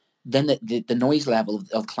room. Then the noise level of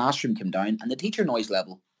the classroom came down and the teacher noise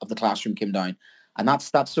level of the classroom came down. And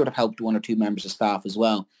that sort of helped 1 or 2 members of staff as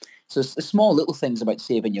well. So it's the small little things about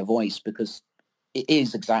saving your voice, because it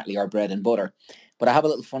is exactly our bread and butter. But I have a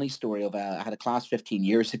little funny story of I had a class 15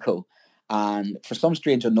 years ago, and for some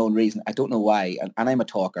strange unknown reason, I don't know why, and I'm a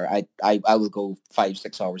talker. I will go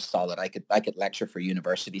 5-6 hours solid. I could lecture for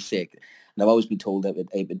university's sake, and I've always been told that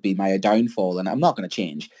it would be my downfall, and I'm not going to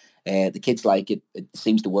change. The kids like it. It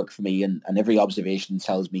seems to work for me, and every observation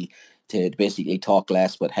tells me to basically talk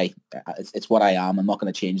less. But hey, it's what I am. I'm not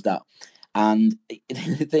going to change that. And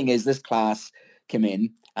the thing is, this class came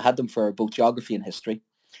in. I had them for both geography and history,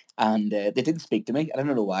 and they didn't speak to me. I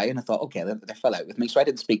don't know why. And I thought, okay, they fell out with me, so I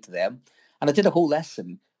didn't speak to them. And I did a whole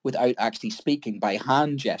lesson without actually speaking, by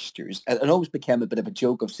hand gestures. And it always became a bit of a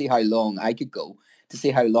joke of see how long I could go to see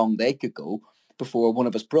how long they could go before one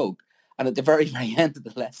of us broke. And at the very, very end of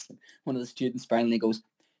the lesson, one of the students finally goes,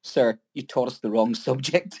 "Sir, you taught us the wrong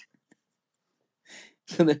subject."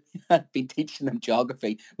 So they had been teaching them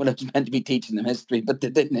geography when I was meant to be teaching them history, but they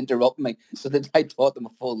didn't interrupt me. So that I taught them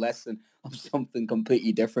a full lesson of something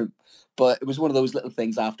completely different. But it was one of those little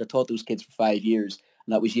things after I taught those kids for 5 years,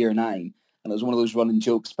 and that was year 9. And it was one of those running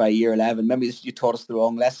jokes by year 11. Maybe you taught us the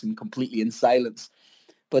wrong lesson completely in silence.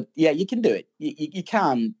 But yeah, you can do it. You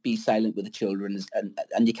can be silent with the children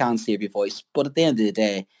and you can save your voice. But at the end of the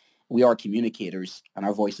day, we are communicators and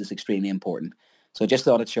our voice is extremely important. So I just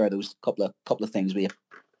thought I'd share those couple of things with you.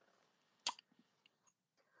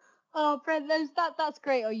 Oh, Brent, that's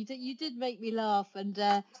great. Oh, you did make me laugh, and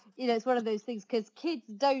it's one of those things because kids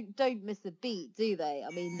don't miss a beat, do they?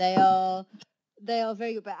 I mean, they are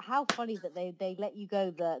very good. But how funny that they let you go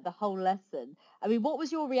the whole lesson. I mean, what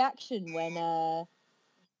was your reaction when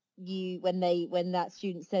when that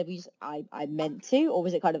student said I meant to, or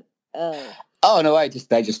was it kind of Oh no, I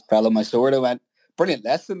just fell on my sword. I went, brilliant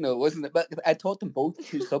lesson though, wasn't it? But I taught them both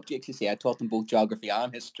 2 subjects, you see. I taught them both geography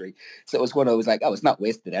and history. So it was one I was like, oh, it's not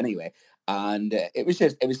wasted anyway. And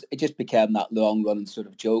it just became that long running sort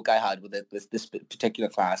of joke I had with this particular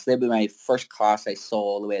class. They were my first class I saw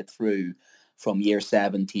all the way through from year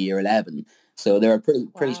 7 to year 11. So they were a pretty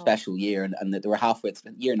Wow. special year, and they were halfway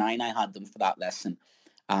through year 9. I had them for that lesson.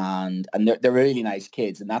 And they're really nice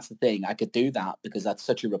kids, and that's the thing. I could do that because that's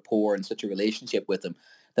such a rapport and such a relationship with them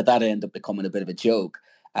that ended up becoming a bit of a joke.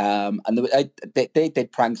 And they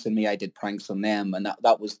did pranks on me, I did pranks on them, and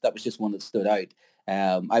that was just one that stood out.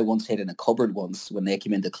 I once hid in a cupboard once when they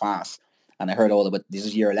came into class, and I heard all about, this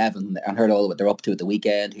is year 11, and heard all about they're up to at the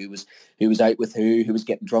weekend, who was out with who was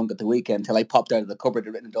getting drunk at the weekend, until I popped out of the cupboard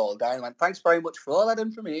and written it all down. I went, thanks very much for all that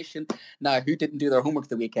information. Now, who didn't do their homework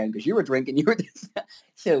the weekend because you were drinking, you were this.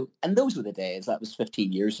 So, and those were the days. That was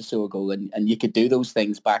 15 years or so ago, and you could do those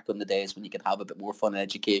things back on the days when you could have a bit more fun in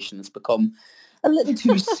education. It's become a little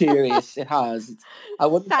too serious. It has. I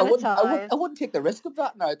wouldn't take the risk of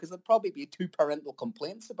that now, because there'd probably be 2 parental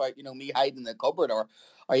complaints about me hiding in the cupboard. Or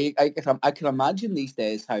I can imagine these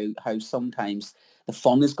days how sometimes the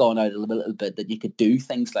fun has gone out a little bit, that you could do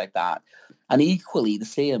things like that. And equally the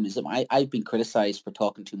same is that I've been criticised for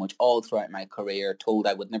talking too much all throughout my career, told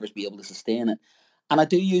I would never be able to sustain it. And I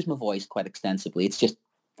do use my voice quite extensively.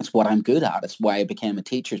 It's what I'm good at. It's why I became a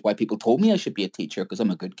teacher. It's why people told me I should be a teacher, because I'm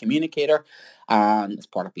a good communicator. And it's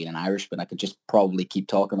part of being an Irishman. I could just probably keep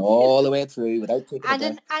talking all the way through without taking a breath.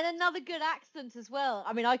 And another good accent as well.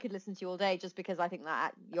 I mean, I could listen to you all day just because I think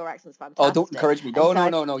that your accent's fantastic. Oh, don't encourage me.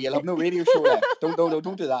 No. You'll have no radio show left. Don't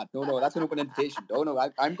do that. No, that's an open invitation. No,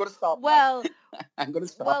 I'm going to stop. Well, I'm going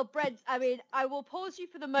to stop. Well, Brent, I mean, I will pause you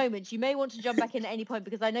for the moment. You may want to jump back in at any point,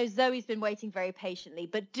 because I know Zoe's been waiting very patiently.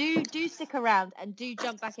 But do stick around and do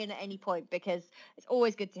jump back in at any point, because it's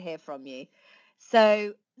always good to hear from you.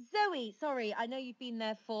 So, Zoe, sorry, I know you've been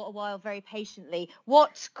there for a while very patiently.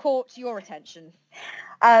 What caught your attention?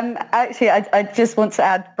 Actually, I just want to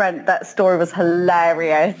add, Brent, that story was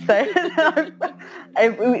hilarious. So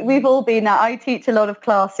we've all been there. I teach a lot of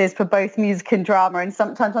classes for both music and drama, and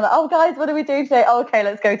sometimes I'm like, oh, guys, what are we doing today? Oh, okay,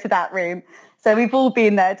 let's go to that room. So we've all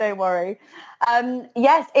been there, don't worry.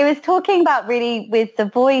 Yes, it was talking about really with the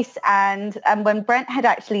voice and when Brent had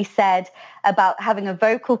actually said about having a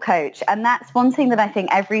vocal coach, and that's one thing that I think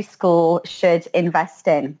every school should invest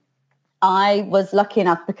in. I was lucky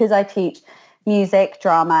enough because I teach music,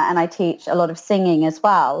 drama, and I teach a lot of singing as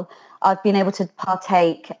well. I've been able to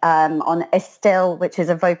partake on Estill, which is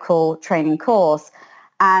a vocal training course,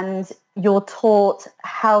 and you're taught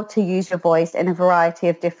how to use your voice in a variety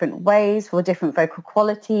of different ways for different vocal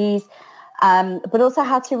qualities, but also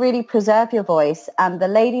how to really preserve your voice. And the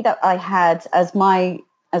lady that I had as my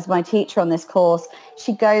teacher on this course,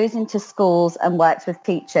 she goes into schools and works with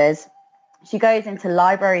teachers. She goes into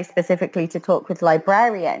libraries specifically to talk with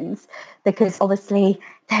librarians because obviously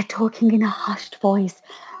they're talking in a hushed voice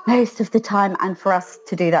most of the time. And for us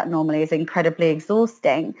to do that normally is incredibly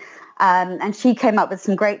exhausting. And she came up with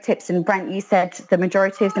some great tips. And Brent, you said the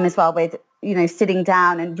majority of them as well with, sitting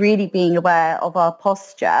down and really being aware of our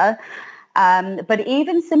posture. But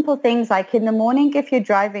even simple things like in the morning, if you're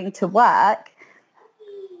driving to work,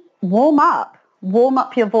 warm up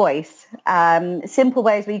your voice. Simple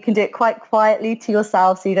ways where you can do it quite quietly to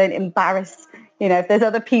yourself so you don't embarrass, if there's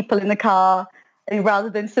other people in the car, and rather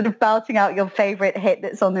than sort of belting out your favorite hit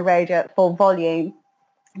that's on the radio at full volume.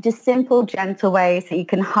 Just simple, gentle ways that you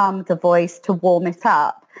can hum the voice to warm it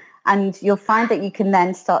up. And you'll find that you can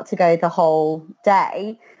then start to go the whole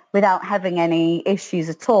day without having any issues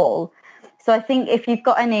at all. So I think if you've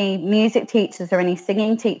got any music teachers or any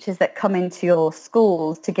singing teachers that come into your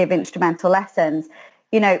schools to give instrumental lessons,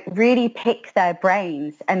 really pick their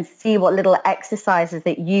brains and see what little exercises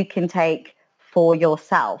that you can take for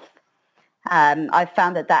yourself. I've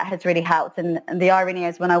found that has really helped. And the irony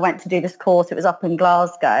is when I went to do this course, it was up in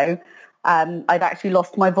Glasgow. I'd actually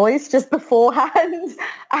lost my voice just beforehand,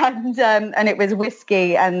 and it was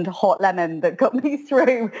whiskey and hot lemon that got me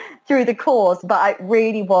through the course. But it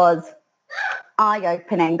really was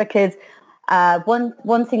eye-opening because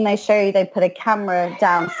one thing they show you, they put a camera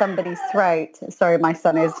down somebody's throat. Sorry, my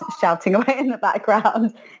son is shouting away in the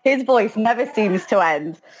background. His voice never seems to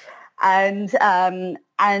end, and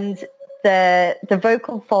the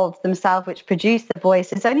vocal folds themselves, which produce the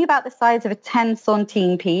voice, is only about the size of a 10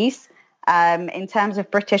 centime piece. In terms of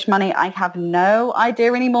British money, I have no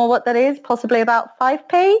idea anymore what that is. Possibly about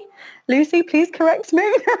 5p. Lucy, please correct me.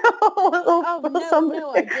 No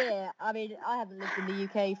idea. I mean, I haven't lived in the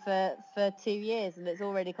UK for 2 years, and it's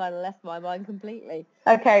already kind of left my mind completely.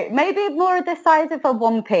 Okay, maybe more the size of a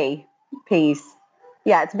 1p piece.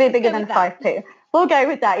 Yeah, it's a bit bigger than 5p. We'll go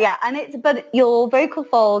with that. Yeah, but your vocal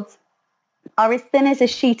folds are as thin as a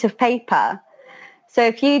sheet of paper. So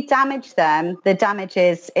if you damage them, the damage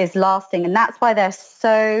is lasting, and that's why they're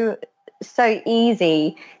so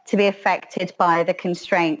easy to be affected by the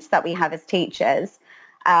constraints that we have as teachers.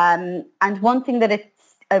 And one thing that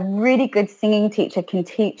a really good singing teacher can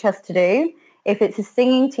teach us to do, if it's a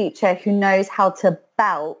singing teacher who knows how to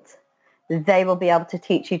belt, they will be able to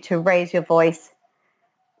teach you to raise your voice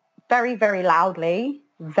very, very loudly,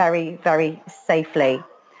 very, very safely.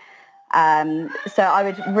 So I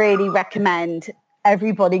would really recommend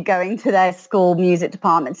everybody going to their school music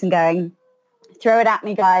departments and going, throw it at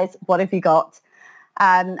me, guys. What have you got?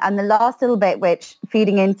 And the last little bit, which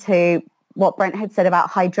feeding into what Brent had said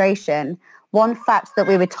about hydration, one fact that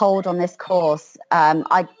we were told on this course,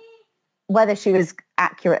 whether she was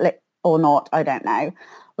accurate or not, I don't know,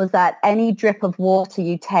 was that any drip of water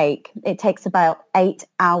you take, it takes about 8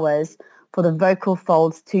 hours for the vocal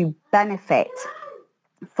folds to benefit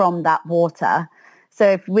from that water. So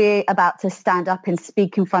if we're about to stand up and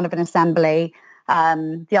speak in front of an assembly,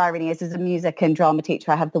 the irony is, as a music and drama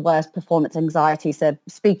teacher, I have the worst performance anxiety. So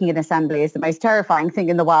speaking in assembly is the most terrifying thing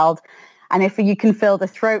in the world. And if you can feel the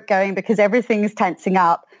throat going because everything is tensing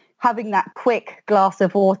up, having that quick glass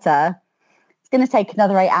of water, it's going to take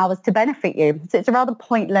another 8 hours to benefit you. So it's a rather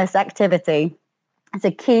pointless activity.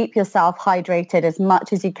 So keep yourself hydrated as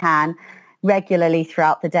much as you can regularly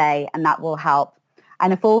throughout the day, and that will help.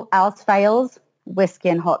 And if all else fails, whiskey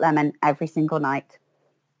and hot lemon every single night.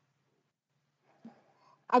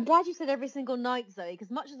 I'm glad you said every single night, Zoe, because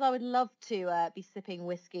much as I would love to be sipping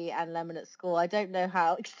whiskey and lemon at school, I don't know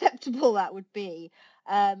how acceptable that would be.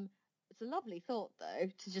 It's a lovely thought, though,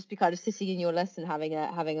 to just be kind of sitting in your lesson having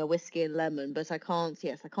a whiskey and lemon, but I can't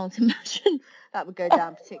imagine that would go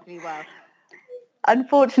down particularly well.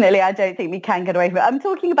 Unfortunately, I don't think we can get away with it. I'm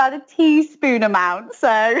talking about a teaspoon amount, so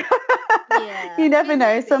Yeah, you never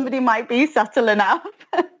know. maybe. Somebody might be subtle enough.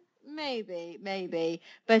 Maybe.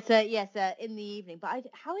 But yes, in the evening. But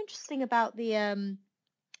how interesting about the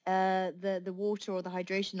water or the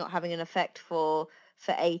hydration not having an effect for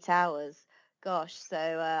 8 hours. Gosh, so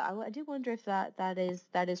I do wonder if that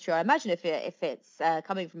is true. I imagine if it's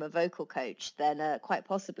coming from a vocal coach, then quite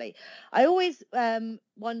possibly. I always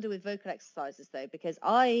wonder with vocal exercises though, because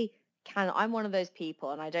I'm one of those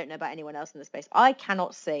people, and I don't know about anyone else in the space. I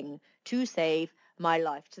cannot sing to save my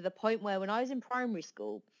life, to the point where when I was in primary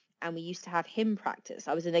school and we used to have hymn practice,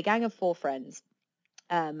 I was in a gang of 4 friends,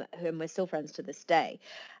 who we're still friends to this day.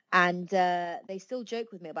 And they still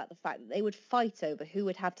joke with me about the fact that they would fight over who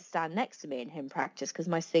would have to stand next to me in hymn practice because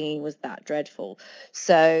my singing was that dreadful.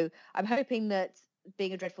 So I'm hoping that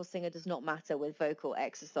being a dreadful singer does not matter with vocal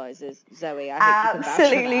exercises. Zoe, I hope you can vouch for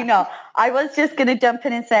Absolutely that. not. I was just going to jump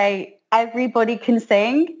in and say everybody can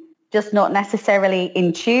sing, just not necessarily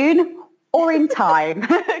in tune or in time.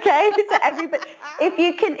 Okay, so everybody,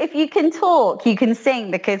 if you can talk, you can sing,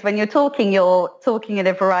 because when you're talking in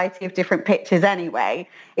a variety of different pitches anyway.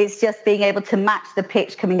 It's just being able to match the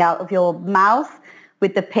pitch coming out of your mouth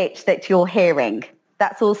with the pitch that you're hearing.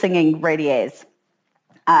 That's all singing really is,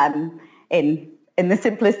 in the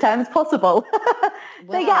simplest terms possible.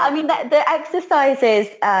 So yeah, I mean, the exercises,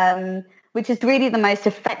 which is really the most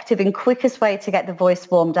effective and quickest way to get the voice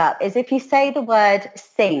warmed up, is if you say the word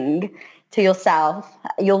sing to yourself,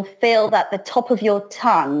 you'll feel that the top of your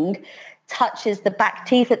tongue touches the back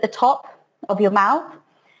teeth at the top of your mouth.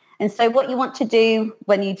 And so what you want to do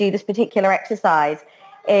when you do this particular exercise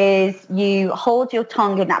is you hold your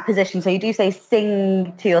tongue in that position. So you do say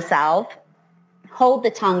sing to yourself, hold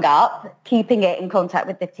the tongue up, keeping it in contact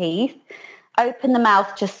with the teeth, open the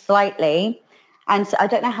mouth just slightly. And so I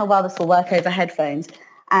don't know how well this will work over headphones.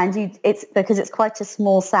 And it's because it's quite a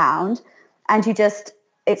small sound. And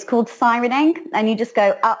it's called sirening. And you just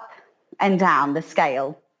go up and down the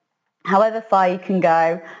scale, however far you can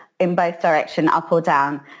go in both direction, up or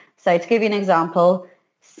down. So to give you an example,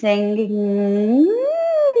 singing,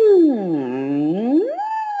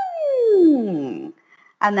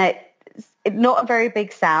 and it's not a very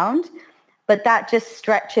big sound, but that just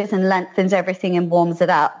stretches and lengthens everything and warms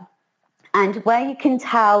it up. And where you can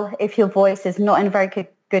tell if your voice is not in very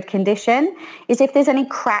good condition is if there's any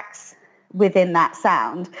cracks within that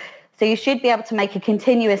sound. So you should be able to make a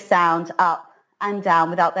continuous sound up and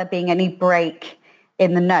down without there being any break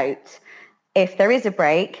in the note. If there is a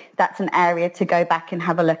break, that's an area to go back and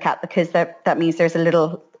have a look at, because that means there's a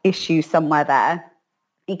little issue somewhere there.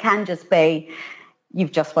 It can just be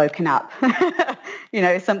you've just woken up,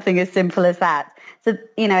 something as simple as that. So,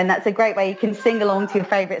 and that's a great way you can sing along to your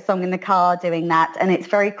favourite song in the car doing that. And it's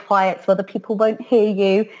very quiet, so other people won't hear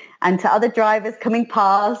you. And to other drivers coming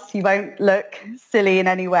past, you won't look silly in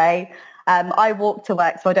any way. I walk to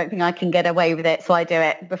work, so I don't think I can get away with it. So I do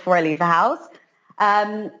it before I leave the house.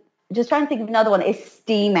 Just trying to think of another one is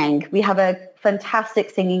steaming. We have a fantastic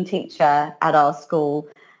singing teacher at our school,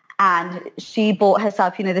 and she bought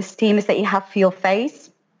herself, the steamers that you have for your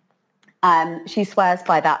face. She swears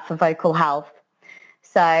by that for vocal health.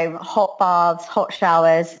 So hot baths, hot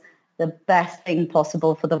showers, the best thing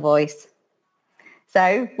possible for the voice.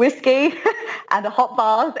 So whiskey and a hot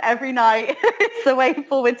bath every night is the way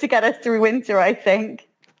forward to get us through winter, I think.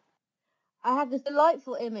 I have this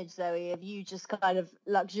delightful image, Zoe, of you just kind of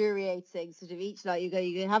luxuriating sort of each night.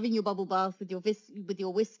 You're having your bubble bath with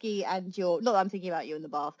your whiskey and your, not that I'm thinking about you in the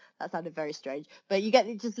bath, that sounded very strange, but you get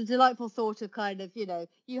just a delightful thought of kind of,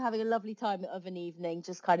 you having a lovely time of an evening,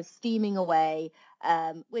 just kind of steaming away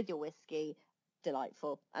with your whiskey.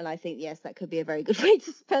 Delightful. And I think, yes, that could be a very good way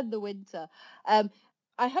to spend the winter.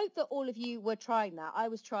 I hope that all of you were trying that. I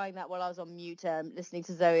was trying that while I was on mute, listening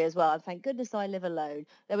to Zoe as well. And thank goodness I live alone.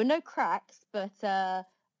 There were no cracks, but I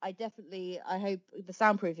hope the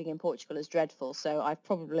soundproofing in Portugal is dreadful. So I've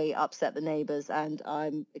probably upset the neighbours, and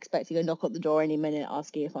I'm expecting a knock at the door any minute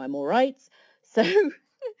asking if I'm all right. So,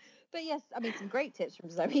 but yes, I mean, some great tips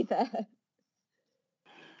from Zoe there.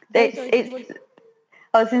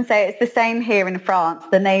 I was going to say, it's the same here in France.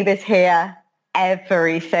 The neighbours hear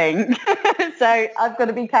everything. So I've got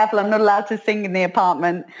to be careful. I'm not allowed to sing in the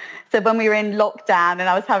apartment. So when we were in lockdown and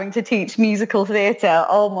I was having to teach musical theatre,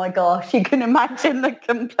 oh my gosh, you can imagine the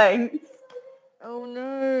complaints. Oh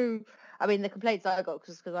no. I mean, the complaints I got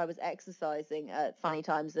because I was exercising at funny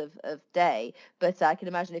times of day. But I can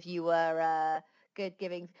imagine if you were good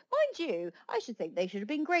giving, mind you, I should think they should have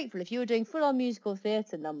been grateful if you were doing full-on musical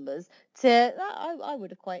theatre numbers. I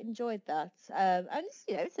would have quite enjoyed that. And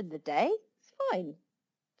it's in the day. It's fine.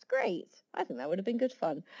 It's great. I think that would have been good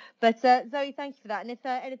fun. But Zoe, thank you for that. And if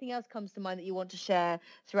anything else comes to mind that you want to share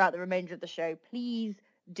throughout the remainder of the show, please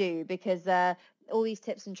do, because all these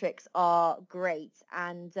tips and tricks are great.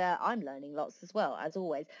 And I'm learning lots as well, as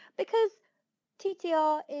always, because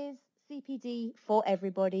TTR is CPD for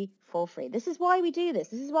everybody for free. This is why we do this.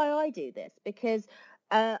 This is why I do this, because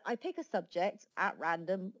I pick a subject at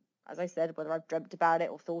random, as I said, whether I've dreamt about it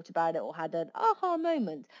or thought about it or had an aha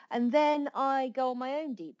moment. And then I go on my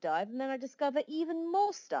own deep dive, and then I discover even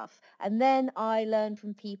more stuff. And then I learn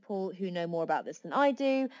from people who know more about this than I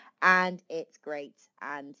do, and it's great,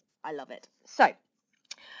 and I love it.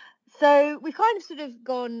 So we've kind of sort of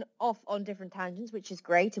gone off on different tangents, which is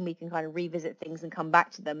great, and we can kind of revisit things and come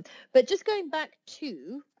back to them. But just going back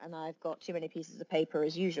to, and I've got too many pieces of paper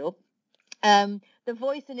as usual, the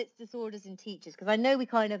voice and its disorders in teachers, because I know we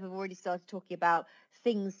kind of have already started talking about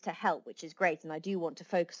things to help, which is great, and I do want to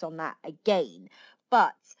focus on that again.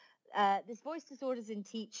 But this voice disorders in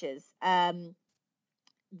teachers, where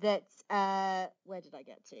did I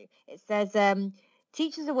get to? It says,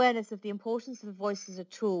 teachers' awareness of the importance of a voice as a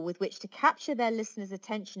tool with which to capture their listeners'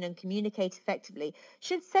 attention and communicate effectively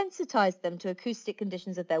should sensitize them to acoustic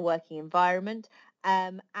conditions of their working environment,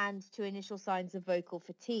 and to initial signs of vocal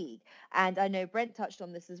fatigue. And I know Brent touched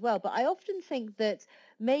on this as well, but I often think that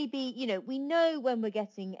maybe, we know when we're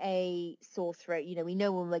getting a sore throat, we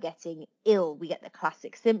know when we're getting ill, we get the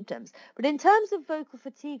classic symptoms. But in terms of vocal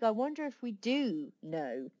fatigue, I wonder if we do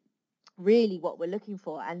know really what we're looking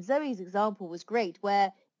for. And Zoe's example was great,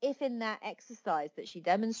 where if in that exercise that she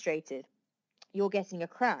demonstrated, you're getting a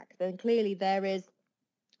crack, then clearly there is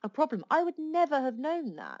a problem. I would never have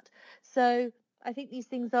known that. So I think these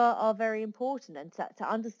things are very important, and to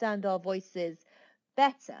understand our voices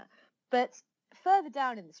better. But further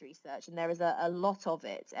down in this research, and there is a lot of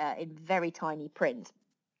it in very tiny print,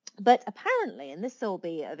 but apparently, and this will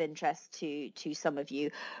be of interest to some of you,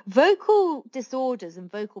 vocal disorders and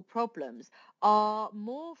vocal problems are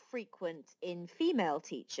more frequent in female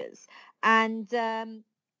teachers. And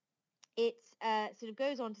it sort of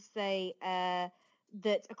goes on to say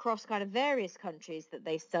that across kind of various countries that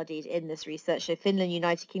they studied in this research, so Finland,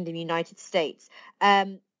 United Kingdom, United States,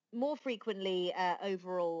 more frequently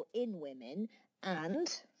overall in women. And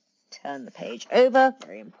turn the page over,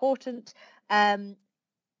 very important.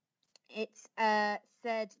 It said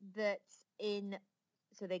that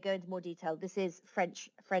so they go into more detail. This is French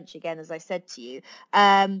again, as I said to you.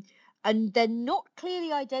 And they're not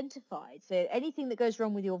clearly identified. So anything that goes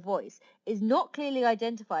wrong with your voice is not clearly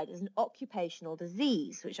identified as an occupational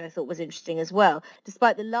disease, which I thought was interesting as well,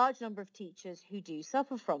 despite the large number of teachers who do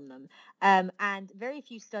suffer from them. And very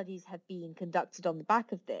few studies have been conducted on the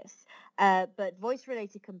back of this. But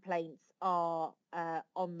voice-related complaints are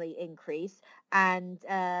on the increase. And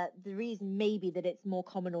the reason maybe that it's more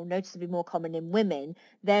common, or noticeably more common in women,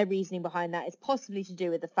 their reasoning behind that is possibly to do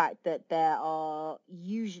with the fact that there are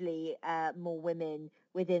usually more women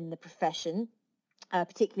within the profession,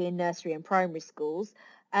 particularly in nursery and primary schools,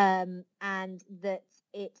 and that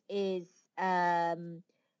it is,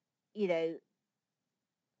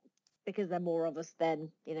 because there are more of us, then,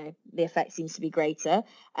 the effect seems to be greater.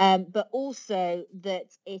 But also that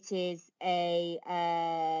it is a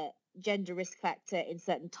gender risk factor in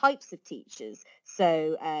certain types of teachers.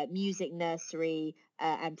 So music, nursery,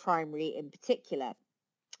 and primary in particular.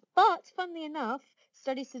 But funnily enough,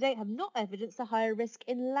 studies to date have not evidenced a higher risk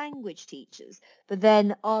in language teachers. But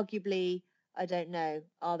then arguably, I don't know,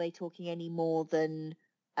 are they talking any more than,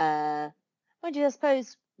 mind you, I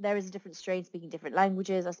suppose there is a different strain speaking different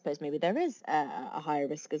languages. I suppose maybe there is a higher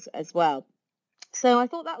risk as well. So I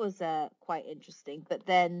thought that was quite interesting. But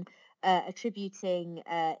then attributing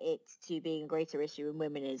it to being a greater issue in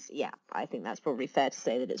women is, I think that's probably fair to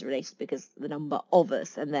say that it's related, because the number of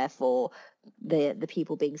us, and therefore the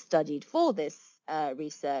people being studied for this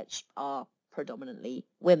research, are predominantly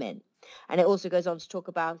women. And it also goes on to talk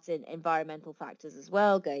about environmental factors as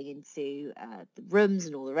well, going into the rooms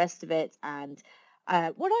and all the rest of it. And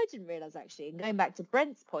what I didn't realise, actually, and going back to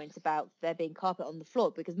Brent's point about there being carpet on the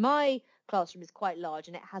floor, because my classroom is quite large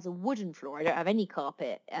and it has a wooden floor. I don't have any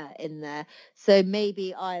carpet in there. So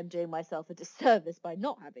maybe I am doing myself a disservice by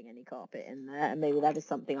not having any carpet in there, and maybe that is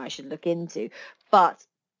something I should look into. But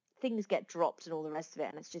things get dropped and all the rest of it,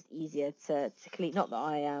 and it's just easier to clean. Not that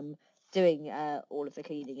I am doing all of the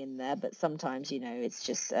cleaning in there, but sometimes, it's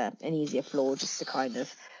just an easier floor just to kind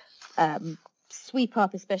of sweep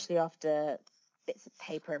up, especially after bits of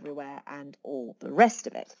paper everywhere and all the rest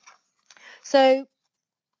of it. So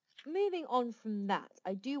moving on from that,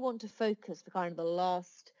 I do want to focus for kind of the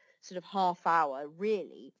last sort of half hour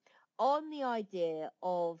really on the idea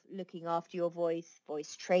of looking after your voice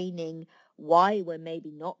training, why we're maybe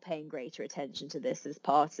not paying greater attention to this as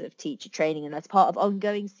part of teacher training and as part of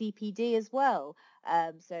ongoing CPD as well.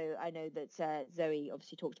 So I know that Zoe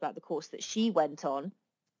obviously talked about the course that she went on,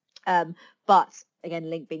 but again,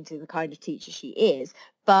 link being to the kind of teacher she is.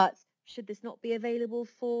 But should this not be available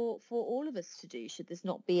for all of us to do? Should this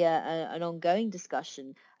not be an ongoing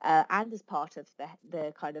discussion and as part of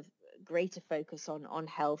the kind of greater focus on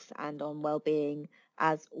health and on well-being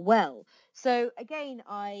as well? So again,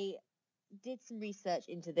 I did some research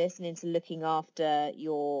into this and into looking after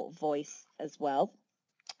your voice as well.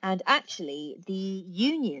 And actually, the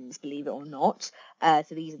unions, believe it or not, so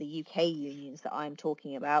these are the UK unions that I'm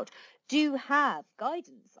talking about, do have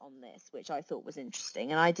guidance on this, which I thought was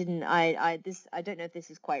interesting. And I don't know if this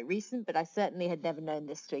is quite recent, but I certainly had never known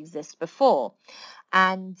this to exist before.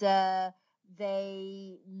 And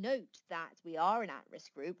they note that we are an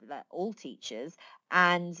at-risk group, that all teachers,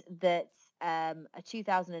 and that a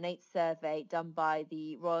 2008 survey done by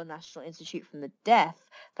the Royal National Institute for the Deaf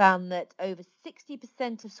found that over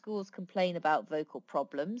 60% of schools complain about vocal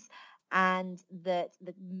problems, and that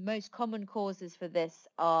the most common causes for this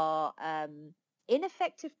are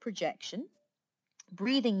ineffective projection,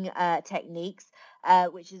 breathing techniques,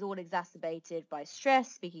 which is all exacerbated by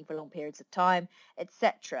stress, speaking for long periods of time,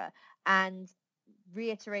 etc. And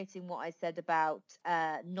reiterating what I said about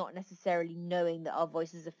not necessarily knowing that our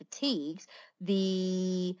voices are fatigued,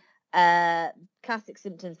 the classic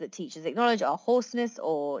symptoms that teachers acknowledge are hoarseness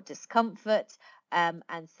or discomfort, and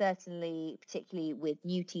certainly, particularly with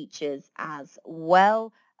new teachers as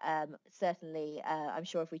well. Certainly, I'm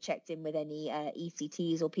sure if we checked in with any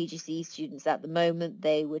ECTs or PGCE students at the moment,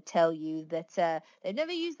 they would tell you that they've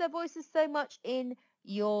never used their voices so much in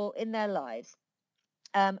their lives.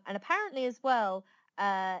 And apparently as well,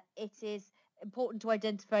 it is important to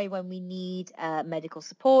identify when we need medical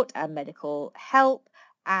support and medical help,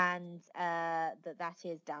 and that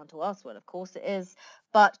is down to us. Well, of course it is,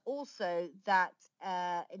 but also that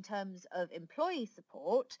in terms of employee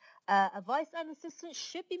support, advice and assistance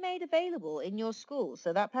should be made available in your school.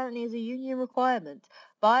 So that apparently is a union requirement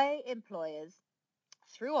by employers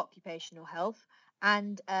through occupational health,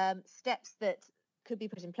 and steps that could be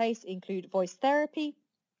put in place include voice therapy,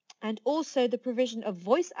 and also the provision of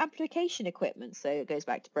voice amplification equipment. So it goes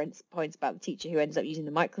back to Brent's points about the teacher who ends up using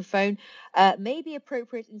the microphone, may be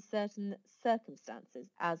appropriate in certain circumstances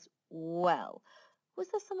as well. Was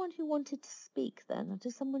there someone who wanted to speak then?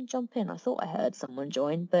 Did someone jump in? I thought I heard someone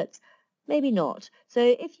join, but maybe not. So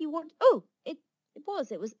if you want... Oh, it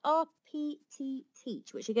was RPT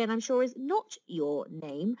Teach, which again I'm sure is not your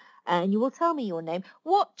name, and you will tell me your name.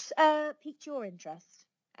 What piqued your interest,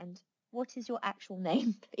 and what is your actual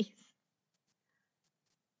name, please?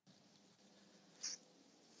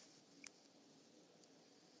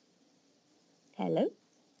 Hello?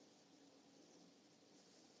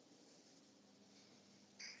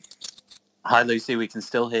 Hi, Lucy. We can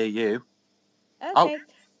still hear you. Okay. Oh,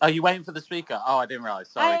 are you waiting for the speaker? Oh, I didn't realise.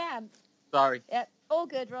 Sorry. I am. Sorry. Yep, all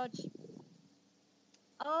good, Rog.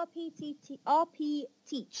 RP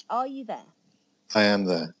Teach, are you there? I am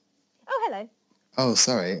there. Oh, hello. Oh,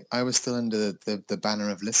 sorry. I was still under the banner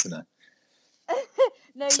of listener.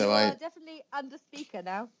 No, So you are definitely under speaker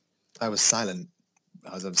now. I was silent.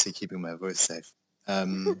 I was obviously keeping my voice safe.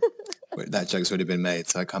 That joke's already been made,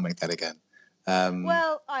 so I can't make that again.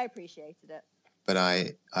 Well, I appreciated it. But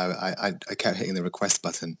I kept hitting the request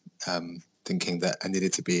button, thinking that I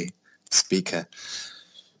needed to be speaker.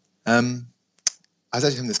 I was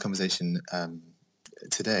actually having this conversation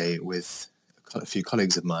today with a few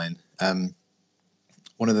colleagues of mine.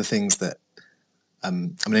 One of the things that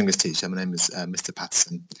I'm an English teacher. My name is Mr.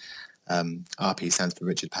 Patterson. RP stands for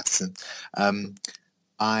Richard Patterson.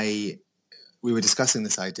 We were discussing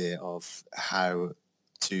this idea of how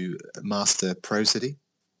to master prosody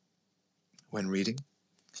when reading,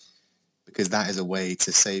 because that is a way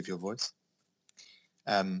to save your voice.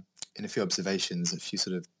 In a few observations, a few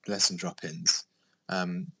sort of lesson drop-ins,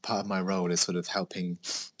 part of my role is sort of helping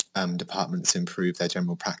departments improve their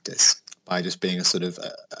general practice by just being a sort of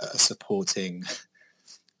a supporting,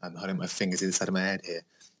 I'm holding my fingers to the side of my head here,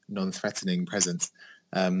 non-threatening presence,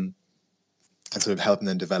 and sort of helping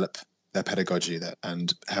them develop their pedagogy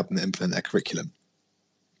and helping them implement their curriculum.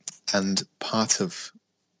 And part of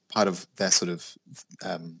their sort of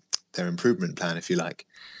their improvement plan, if you like,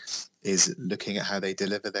 is looking at how they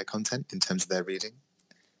deliver their content in terms of their reading.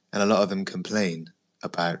 And a lot of them complain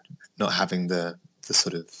about not having the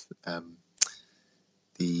sort of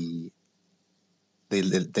the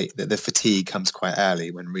fatigue comes quite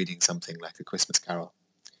early when reading something like A Christmas Carol,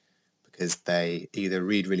 because they either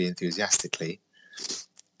read really enthusiastically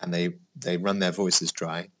and they run their voices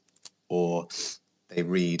dry, or they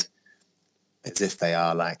read as if they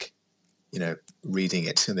are like, reading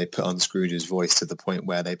it, and they put on Scrooge's voice to the point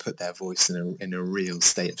where they put their voice in a real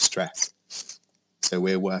state of stress. So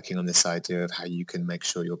we're working on this idea of how you can make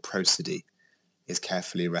sure your prosody is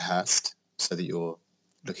carefully rehearsed so that you're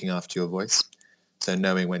looking after your voice. So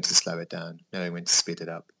knowing when to slow it down, knowing when to speed it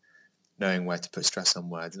up, knowing where to put stress on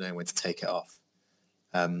words, knowing when to take it off.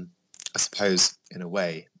 I suppose in a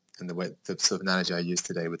way, and the sort of analogy I used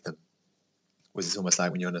today with them was it's almost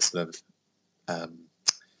like when you're on a sort of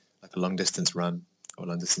like a long distance run or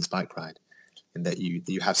long distance bike ride, in that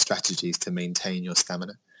you have strategies to maintain your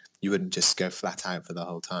stamina. You wouldn't just go flat out for the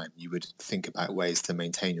whole time. You would think about ways to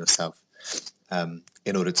maintain yourself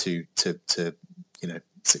in order to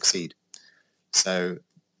succeed. So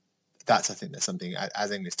I think that's something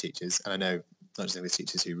as English teachers, and I know not just English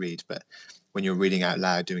teachers who read, but when you're reading out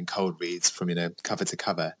loud, doing cold reads from cover to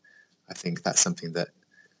cover, I think that's something that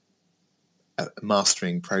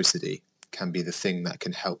mastering prosody can be the thing that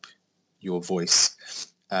can help your voice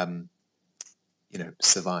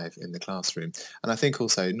survive in the classroom. And I think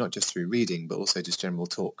also not just through reading, but also just general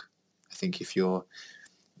talk. I think if you're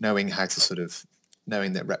knowing how to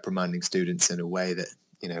knowing that reprimanding students in a way that,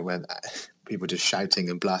 where people just shouting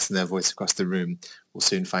and blasting their voice across the room, will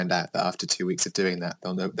soon find out that after 2 weeks of doing that,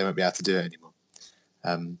 they won't be able to do it anymore.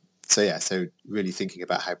 So really thinking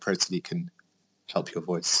about how prosody can help your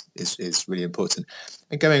voice is really important.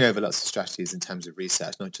 And going over lots of strategies in terms of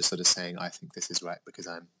research, not just sort of saying, I think this is right because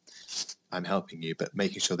I'm helping you, but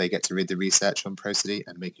making sure they get to read the research on prosody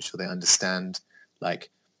and making sure they understand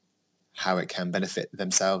how it can benefit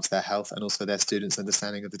themselves, their health, and also their students'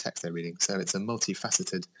 understanding of the text they're reading. So it's a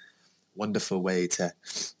multifaceted, wonderful way to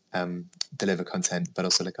deliver content, but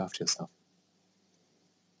also look after yourself.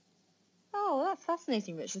 Oh, that's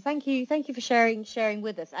fascinating, Richard. Thank you for sharing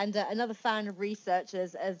with us. And another fan of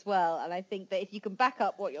researchers as well. And I think that if you can back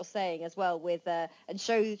up what you're saying as well with and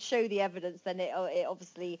show the evidence, then it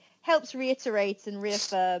obviously helps reiterate and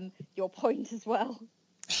reaffirm your point as well.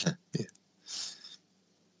 Yeah.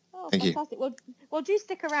 Oh, thank fantastic. you. Well, do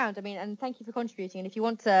stick around. I mean, and thank you for contributing. And if you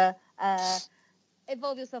want to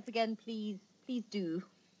involve yourself again, please do.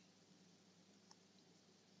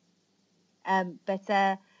 But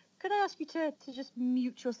could I ask you to just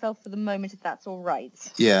mute yourself for the moment, if that's all right?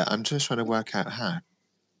 Yeah, I'm just trying to work out how.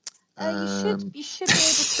 You should be able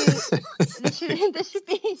to. There should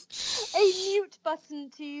be a mute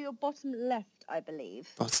button to your bottom left, I believe.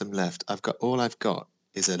 Bottom left. All I've got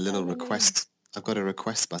is a little request. I've got a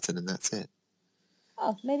request button, and that's it.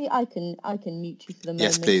 Oh, maybe I can mute you for the moment.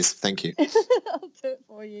 Yes, please. Thank you. I'll do it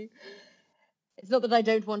for you. It's not that I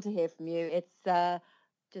don't want to hear from you. It's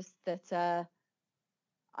just that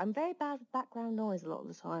I'm very bad with background noise a lot of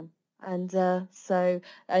the time.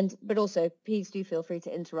 But also please do feel free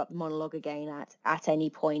to interrupt the monologue again at any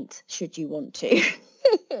point should you want to.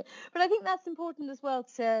 But I think that's important as well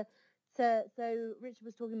so Richard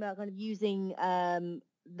was talking about kind of using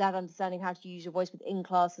that understanding how to use your voice within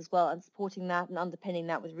class as well, and supporting that and underpinning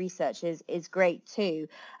that with research is great too.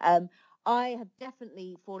 I have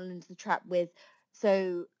definitely fallen into the trap with,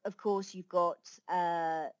 so of course you've got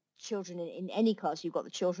children in any class. You've got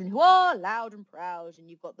the children who are loud and proud, and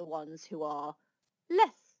you've got the ones who are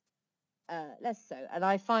less so. And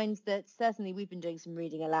I find that certainly we've been doing some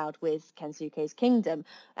reading aloud with Kensuke's Kingdom,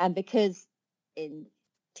 and because in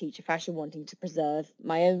teacher fashion, wanting to preserve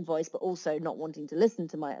my own voice, but also not wanting to listen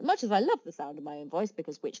to much as I love the sound of my own voice,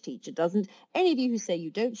 because which teacher doesn't? Any of you who say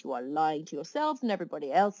you don't, you are lying to yourselves and everybody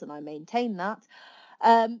else, and I maintain that.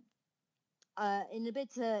 In a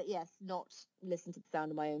bit to, not listen to the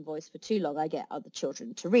sound of my own voice for too long, I get other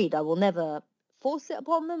children to read. I will never force it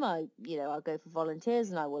upon them. I'll go for volunteers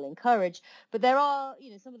and I will encourage. But there are,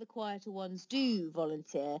 some of the quieter ones do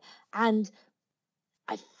volunteer, and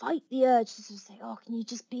I fight the urge to sort of say, oh, can you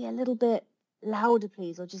just be a little bit louder,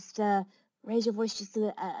 please? Or just raise your voice just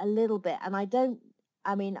a little bit. And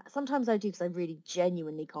sometimes I do because I really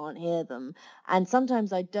genuinely can't hear them. And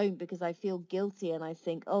sometimes I don't because I feel guilty and I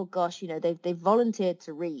think, oh gosh, they've volunteered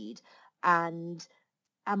to read. And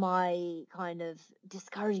am I kind of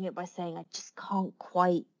discouraging it by saying I just can't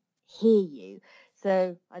quite hear you?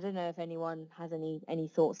 So I don't know if anyone has any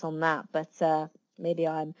thoughts on that, but maybe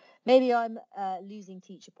I'm losing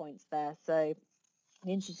teacher points there. So I'm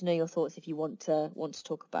interested to know your thoughts if you want to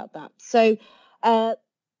talk about that. So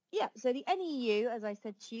Yeah, so the NEU, as I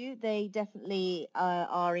said to you, they definitely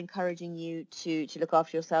are encouraging you to look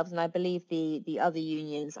after yourselves, and I believe the other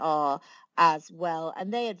unions are as well,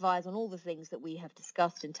 and they advise on all the things that we have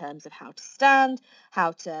discussed in terms of how to stand,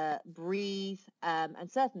 how to breathe, and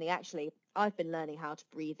certainly, actually, I've been learning how to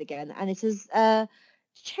breathe again, and it has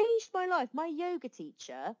changed my life. My yoga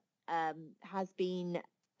teacher has been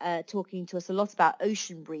talking to us a lot about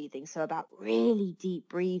ocean breathing, so about really deep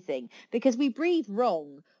breathing, because we breathe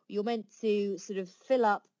wrong. You're meant to sort of fill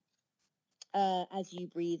up as you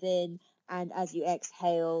breathe in, and as you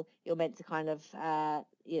exhale, you're meant to kind of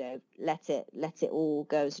let it all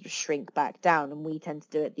go, sort of shrink back down. And we tend to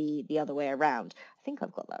do it the other way around. I think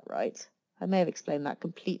I've got that right. I may have explained that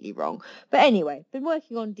completely wrong, but anyway, been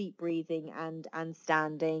working on deep breathing and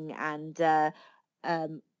standing, and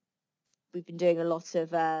we've been doing a lot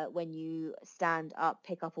of when you stand up,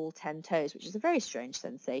 pick up all 10 toes, which is a very strange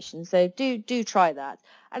sensation. So do try that.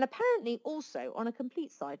 And apparently also, on a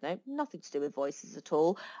complete side note, nothing to do with voices at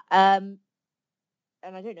all, and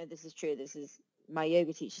I don't know if this is true, this is my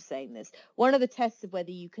yoga teacher saying this, one of the tests of whether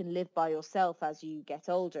you can live by yourself as you get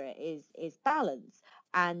older is balance.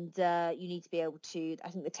 And you need to be able to, I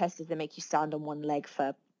think the test is they make you stand on one leg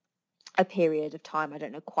for a period of time. I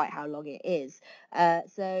don't know quite how long it is.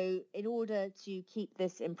 So in order to keep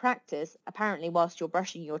this in practice, apparently whilst you're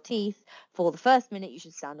brushing your teeth, for the first minute you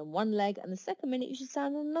should stand on one leg, and the second minute you should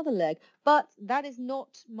stand on another leg. But that is not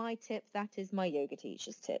my tip, that is my yoga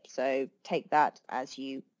teacher's tip. So take that as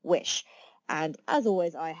you wish. And as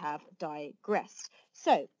always, I have digressed.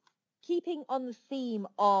 So keeping on the theme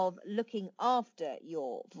of looking after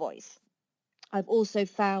your voice, I've also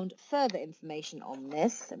found further information on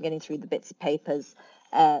this. I'm getting through the bits of papers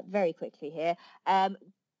very quickly here.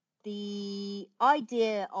 The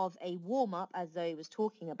idea of a warm-up, as Zoe was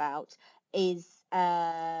talking about, is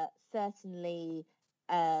certainly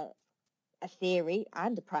a theory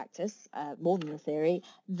and a practice, more than a theory,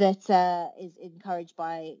 that is encouraged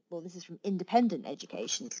by, well, this is from Independent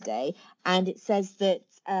Education today, and it says that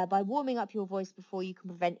by warming up your voice before you can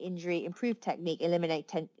prevent injury, improve technique, eliminate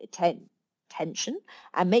tension,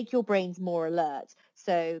 and make your brains more alert.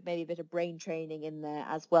 So maybe a bit of brain training in there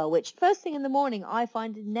as well, which first thing in the morning I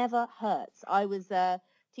find it never hurts. I was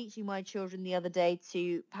teaching my children the other day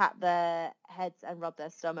to pat their heads and rub their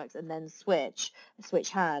stomachs and then switch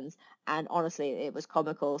hands, and honestly it was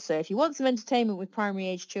comical. So if you want some entertainment with primary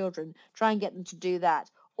age children, try and get them to do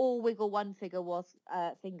that, or wiggle one finger whilst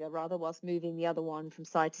moving the other one from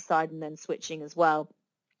side to side and then switching as well.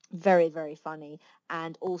 Very, very funny,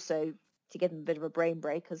 and also to give them a bit of a brain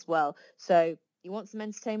break as well. So you want some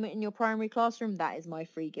entertainment in your primary classroom? That is my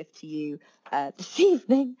free gift to you this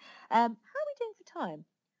evening. How are we doing for time?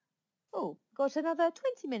 Oh, got another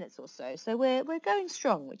 20 minutes or so. So we're going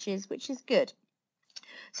strong, which is good.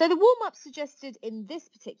 So the warm-up suggested in this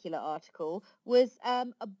particular article was a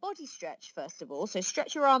body stretch, first of all. So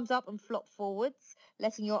stretch your arms up and flop forwards,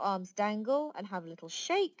 letting your arms dangle and have a little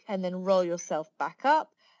shake, and then roll yourself back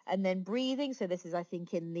up. And then breathing. So this is, I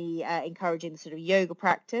think, in the encouraging the sort of yoga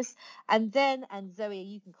practice. And then, and Zoe,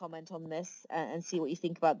 you can comment on this and see what you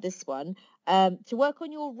think about this one. To work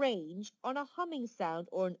on your range on a humming sound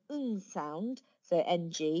or an sound. So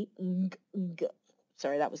ng,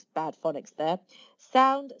 sorry, that was bad phonics there.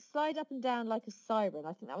 Sound, slide up and down like a siren.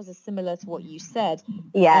 I think that was similar to what you said.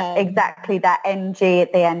 Yeah, exactly. That ng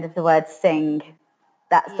at the end of the word sing.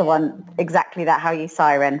 That's the one, exactly that, how you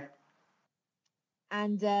siren.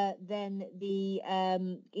 And then the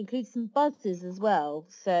includes some buzzes as well.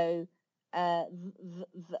 So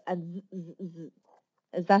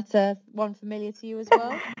is that one familiar to you as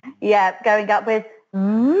well? Yeah, going up with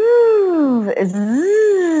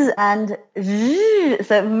and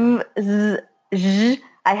so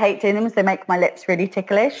I hate doing them because they make my lips really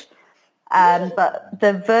ticklish. But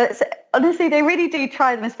the honestly, they really do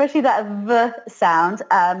try them, especially that v sound,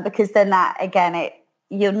 because then that again,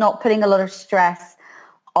 you're not putting a lot of stress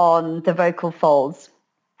on the vocal folds,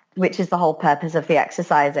 which is the whole purpose of the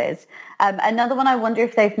exercises. Another one I wonder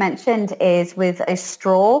if they've mentioned is with a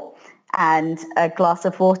straw and a glass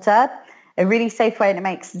of water. A really safe way, and it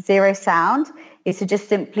makes zero sound, is to just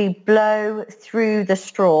simply blow through the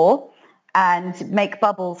straw and make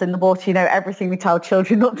bubbles in the water. You know, everything we tell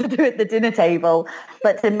children not to do at the dinner table,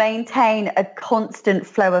 but to maintain a constant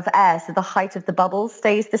flow of air so the height of the bubbles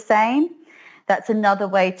stays the same. That's another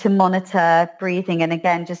way to monitor breathing. And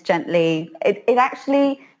again, just gently, it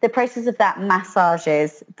actually, the process of that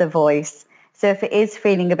massages the voice. So if it is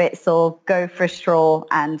feeling a bit sore, go for a straw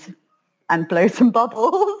and blow some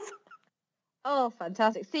bubbles. Oh,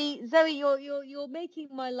 fantastic. See, Zoe, you're making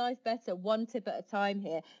my life better one tip at a time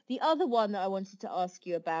here. The other one that I wanted to ask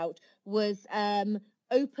you about was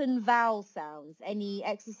open vowel sounds. Any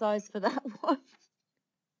exercise for that one?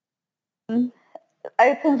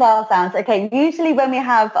 Open vowel sounds. Okay, usually when we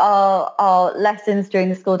have our lessons during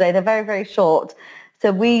the school day, they're very, very short.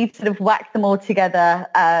 So we sort of whack them all together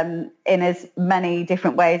in as many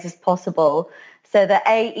different ways as possible. So the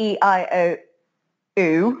A, E, I, O,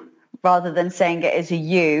 U, rather than saying it as a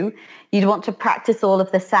U, you'd want to practice all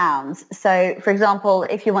of the sounds. So, for example,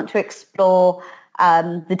 if you want to explore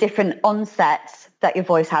the different onsets that your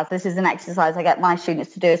voice has, this is an exercise I get my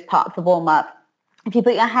students to do as part of the warm-up. If you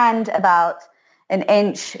put your hand about an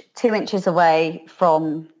inch, 2 inches away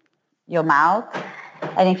from your mouth,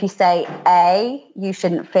 and if you say A, you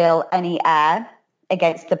shouldn't feel any air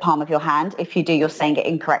against the palm of your hand. If you do, you're saying it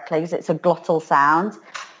incorrectly because it's a glottal sound.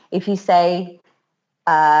 If you say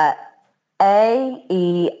A,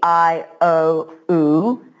 E, I, O,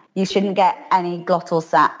 U, you shouldn't get any glottal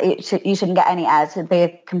sound. You shouldn't get any air. It should be a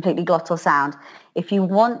completely glottal sound. If you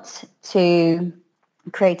want to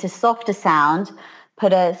create a softer sound,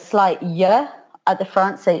 put a slight Y at the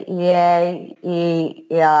front, so E, E,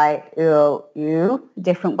 I, U, U.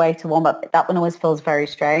 Different way to warm up. That one always feels very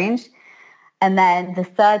strange. And then the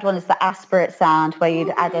third one is the aspirate sound, where you'd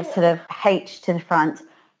add a sort of H to the front.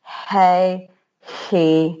 Hey,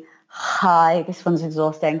 he, hi. This one's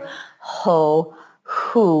exhausting. Ho,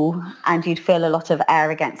 who, and you'd feel a lot of air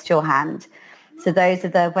against your hand. So those are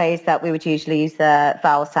the ways that we would usually use the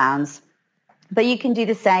vowel sounds. But you can do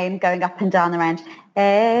the same, going up and down the range.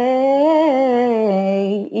 A,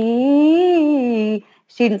 E.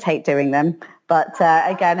 Students hate doing them, but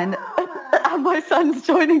again, and my son's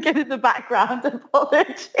joining in the background.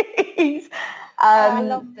 Apologies. I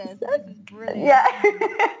love this. This is brilliant. Yeah,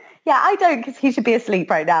 yeah, I don't, because he should be asleep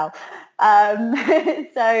right now.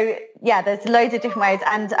 So yeah, there's loads of different ways,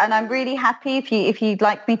 and I'm really happy if you'd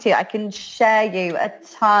like me to, I can share you a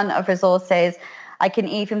ton of resources. I can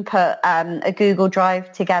even put a Google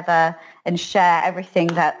Drive together and share everything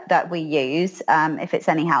that we use, if it's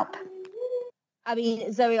any help. I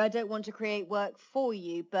mean, Zoe, I don't want to create work for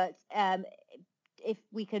you, but if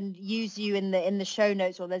we can use you in the show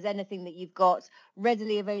notes, or there's anything that you've got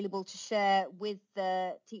readily available to share with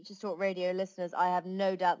the Teachers Talk Radio listeners, I have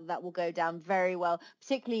no doubt that will go down very well,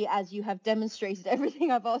 particularly as you have demonstrated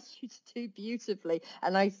everything I've asked you to do beautifully.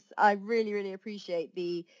 And I really, really appreciate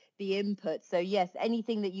the input. So yes,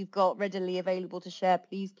 anything that you've got readily available to share,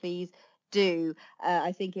 please do.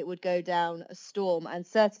 I think it would go down a storm. And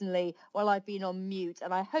certainly while I've been on mute,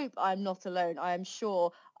 and I hope I'm not alone, I am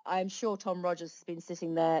sure Tom Rogers has been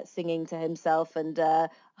sitting there singing to himself and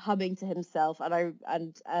humming to himself,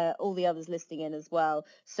 and all the others listening in as well.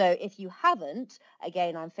 So if you haven't,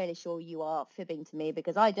 again, I'm fairly sure you are fibbing to me,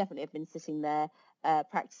 because I definitely have been sitting there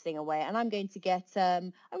practicing away, and I'm going to get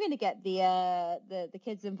the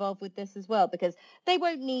kids involved with this as well, because they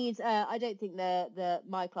won't need. I don't think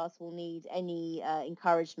my class will need any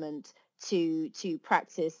encouragement to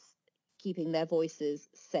practice keeping their voices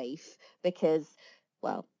safe, because,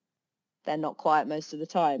 well, they're not quiet most of the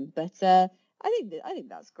time. But I think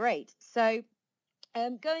that's great. So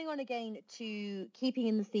going on again to keeping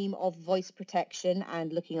in the theme of voice protection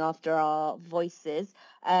and looking after our voices,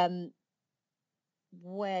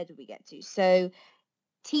 where do we get to? So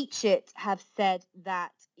Teach It have said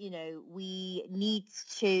that, we need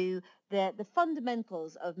to, the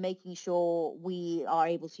fundamentals of making sure we are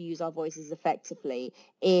able to use our voices effectively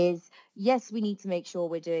is, yes, we need to make sure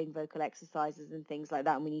we're doing vocal exercises and things like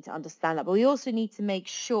that, and we need to understand that, but we also need to make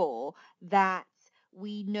sure that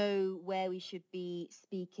we know where we should be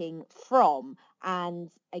speaking from. And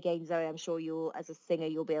again, Zoe, I'm sure you'll, as a singer,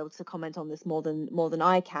 you'll be able to comment on this more than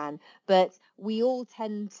I can, but we all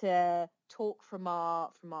tend to talk from our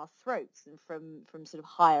throats and from sort of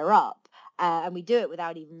higher up, and we do it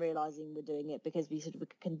without even realizing we're doing it, because we sort of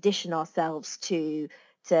condition ourselves to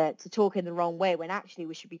talk in the wrong way, when actually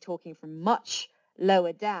we should be talking from much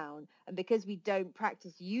lower down. And because we don't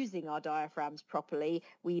practice using our diaphragms properly,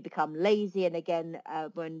 we become lazy. And again,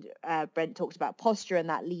 when Brent talked about posture and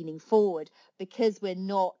that leaning forward, because we're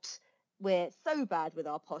so bad with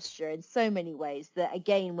our posture in so many ways that,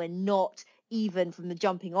 again, we're not even from the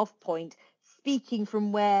jumping off point speaking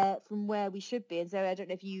from where we should be. And so I don't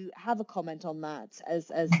know if you have a comment on that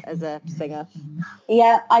as a singer.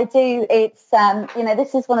 Yeah, I do. It's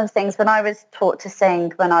this is one of the things, when I was taught to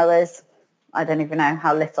sing when I was, I don't even know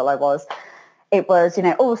how little I was, it was,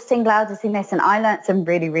 sing louder, sing this. And I learnt some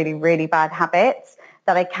really, really, really bad habits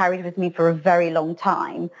that I carried with me for a very long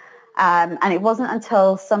time. And it wasn't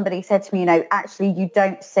until somebody said to me, actually you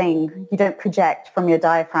don't sing, you don't project from your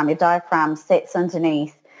diaphragm. Your diaphragm sits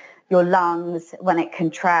underneath your lungs. When it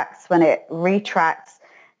contracts, when it retracts,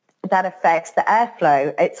 that affects the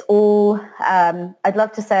airflow. It's all, I'd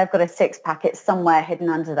love to say I've got a six-pack. It's somewhere hidden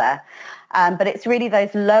under there. But it's really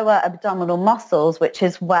those lower abdominal muscles, which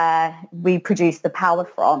is where we produce the power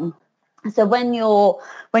from. So when you're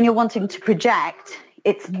wanting to project,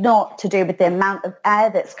 it's not to do with the amount of air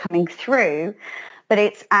that's coming through, but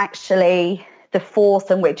it's actually the force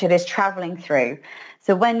in which it is traveling through.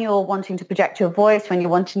 So when you're wanting to project your voice, when you're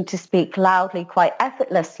wanting to speak loudly, quite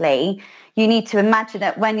effortlessly, you need to imagine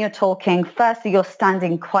that when you're talking, firstly, you're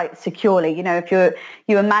standing quite securely. If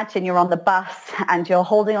you imagine you're on the bus and you're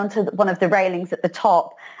holding onto one of the railings at the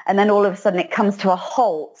top, and then all of a sudden it comes to a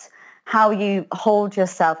halt, how you hold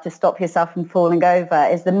yourself to stop yourself from falling over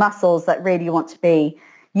is the muscles that really you want to be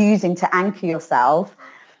using to anchor yourself.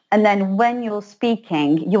 And then when you're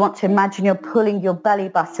speaking, you want to imagine you're pulling your belly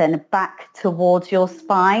button back towards your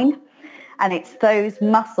spine. And it's those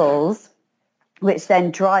muscles which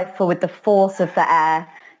then drive forward the force of the air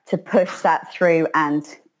to push that through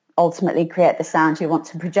and ultimately create the sound you want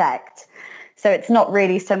to project. So it's not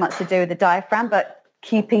really so much to do with the diaphragm, but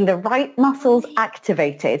keeping the right muscles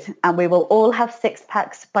activated, and we will all have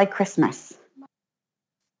six-packs by Christmas.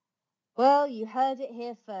 Well, you heard it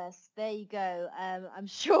here first. There you go. I'm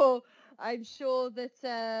sure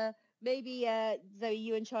that maybe Zoe,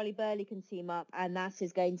 you and Charlie Burley can team up, and that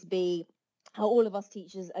is going to be how all of us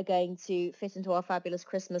teachers are going to fit into our fabulous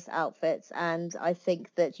Christmas outfits. And I think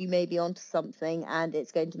that you may be onto something, and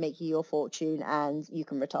it's going to make you your fortune, and you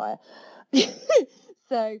can retire.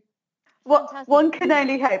 So. One can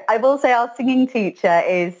only hope. I will say our singing teacher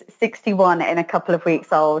is 61 in a couple of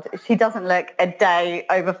weeks old. She doesn't look a day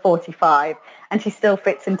over 45, and she still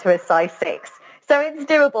fits into a size 6. So it's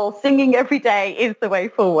doable. Singing every day is the way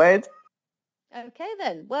forward. Okay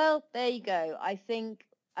then. Well, there you go. I think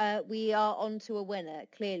we are on to a winner,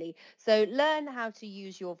 clearly. So learn how to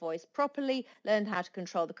use your voice properly, learn how to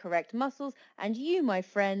control the correct muscles, and you, my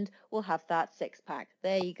friend, will have that six-pack.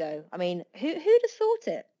 There you go. I mean, who'd have thought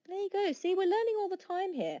it? There you go. See, we're learning all the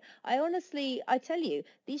time here. I tell you,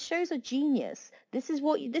 these shows are genius. This is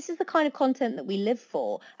the kind of content that we live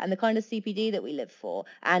for, and the kind of CPD that we live for,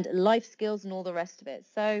 and life skills and all the rest of it.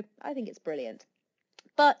 So I think it's brilliant.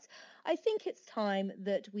 But I think it's time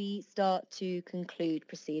that we start to conclude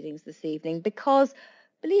proceedings this evening because,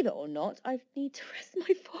 believe it or not, I need to rest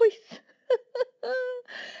my voice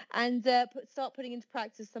and start putting into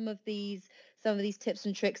practice some of these tips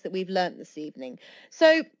and tricks that we've learnt this evening.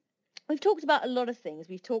 So we've talked about a lot of things.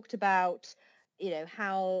 We've talked about,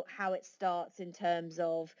 how it starts in terms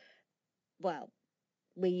of, well,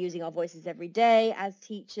 we're using our voices every day as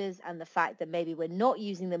teachers, and the fact that maybe we're not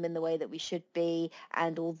using them in the way that we should be.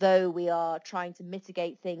 And although we are trying to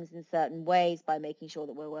mitigate things in certain ways by making sure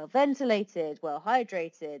that we're well ventilated, well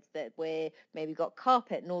hydrated, that we're maybe got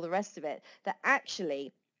carpet and all the rest of it, that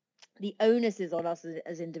actually the onus is on us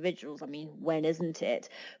as individuals. I mean, when isn't it?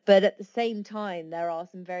 But at the same time, there are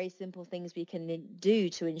some very simple things we can do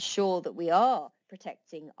to ensure that we are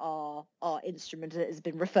protecting our instrument, that has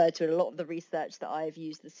been referred to in a lot of the research that I've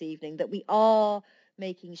used this evening, that we are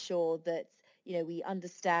making sure that, we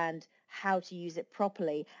understand how to use it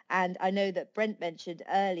properly. And I know that Brent mentioned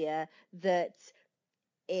earlier that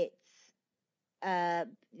it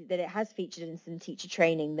has featured in some teacher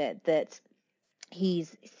training that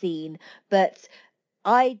he's seen, but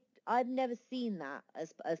I've never seen that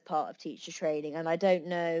as part of teacher training, and I don't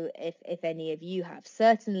know if any of you have.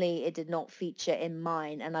 Certainly it did not feature in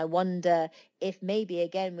mine, and I wonder if maybe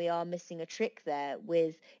again we are missing a trick there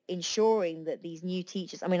with ensuring that these new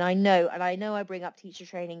teachers, I know I bring up teacher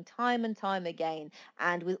training time and time again,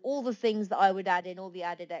 and with all the things that I would add in, all the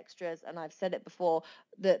added extras, and I've said it before,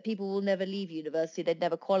 that people will never leave university, they'd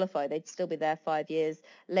never qualify, they'd still be there 5 years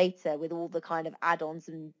later with all the kind of add-ons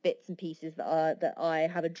and bits and pieces that I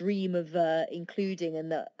have a dream of including,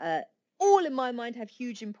 and that all in my mind have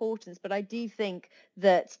huge importance. But I do think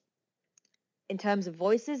that in terms of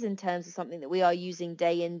voices, in terms of something that we are using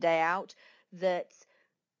day in, day out, that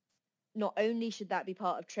not only should that be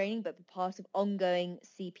part of training, but be part of ongoing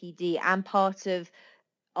CPD and part of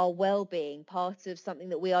our well-being, part of something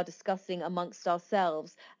that we are discussing amongst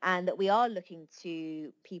ourselves, and that we are looking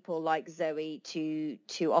to people like Zoe to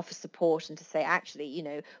offer support and to say, actually,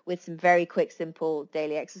 with some very quick, simple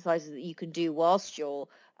daily exercises that you can do whilst you're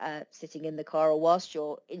sitting in the car or whilst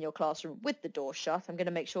you're in your classroom with the door shut. I'm going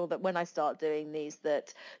to make sure that when I start doing these,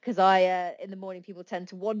 that because in the morning people tend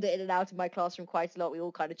to wander in and out of my classroom quite a lot. We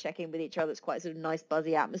all kind of check in with each other. It's quite a sort of nice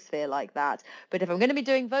buzzy atmosphere like that. But if I'm going to be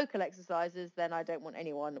doing vocal exercises, then I don't want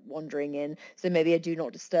anyone wandering in. So maybe a do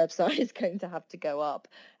not disturb sign is going to have to go up,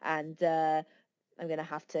 and I'm going to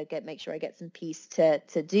have to make sure I get some peace to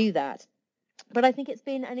do that. But I think it's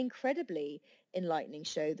been an incredibly enlightening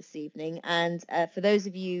show this evening. And for those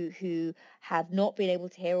of you who have not been able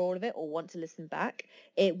to hear all of it or want to listen back,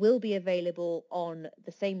 it will be available on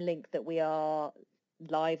the same link that we are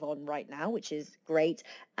live on right now, which is great.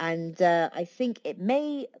 And I think it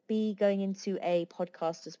may be going into a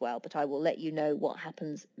podcast as well, but I will let you know what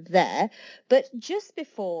happens there. But just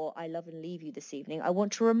before I love and leave you this evening, I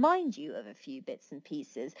want to remind you of a few bits and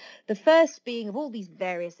pieces. The first being of all these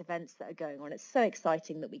various events that are going on. It's so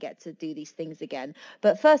exciting that we get to do these things again.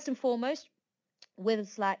 But first and foremost,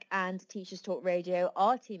 Witherslack and Teachers Talk Radio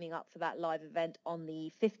are teaming up for that live event on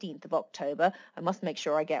the 15th of October. I must make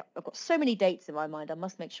sure I've got so many dates in my mind, I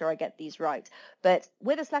must make sure I get these right. But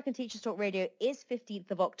Witherslack and Teachers Talk Radio is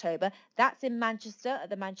 15th of October. That's in Manchester at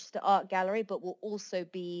the Manchester Art Gallery, but will also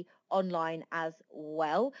be online as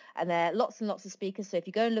well. And there are lots and lots of speakers. So if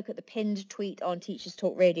you go and look at the pinned tweet on Teachers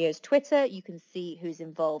Talk Radio's Twitter, you can see who's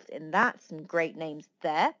involved in that. Some great names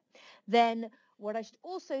there. Then what I should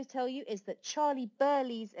also tell you is that Charlie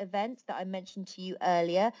Burley's event that I mentioned to you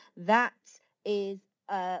earlier, that is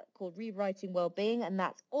called Rewriting Wellbeing, and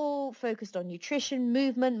that's all focused on nutrition,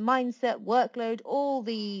 movement, mindset, workload, all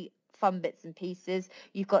the fun bits and pieces.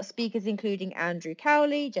 You've got speakers including Andrew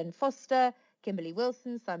Cowley, Jen Foster, Kimberly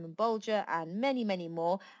Wilson, Simon Bolger, and many, many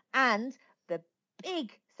more. And the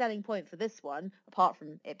big selling point for this one, apart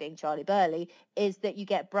from it being Charlie Burley, is that you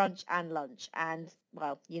get brunch and lunch. And,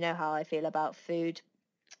 well, you know how I feel about food.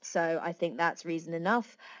 So I think that's reason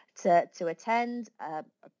enough to attend,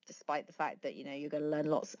 despite the fact that, you're going to learn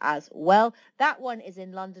lots as well. That one is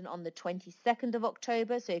in London on the 22nd of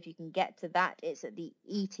October. So if you can get to that, it's at the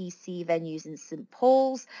ETC venues in St.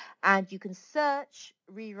 Paul's. And you can search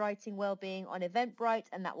Rewriting Wellbeing on Eventbrite,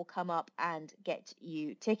 and that will come up and get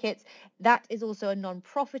you tickets. That is also a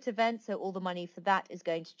non-profit event. So all the money for that is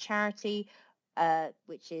going to charity,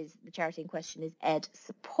 which is the charity in question is Ed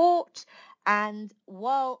Support. And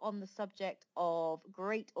while on the subject of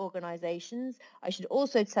great organizations, I should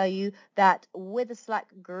also tell you that Witherslack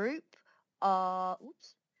Group are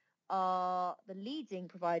the leading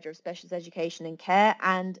provider of specialist education and care,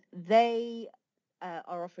 and they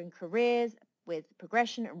are offering careers with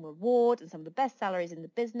progression and reward and some of the best salaries in the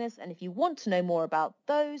business. And if you want to know more about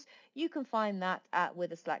those, you can find that at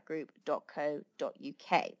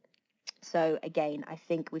witherslackgroup.co.uk. So again, I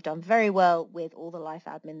think we've done very well with all the life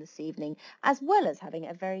admin this evening, as well as having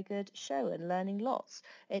a very good show and learning lots.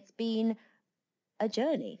 It's been a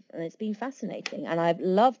journey and it's been fascinating, and I've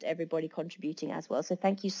loved everybody contributing as well. So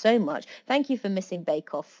thank you so much. Thank you for missing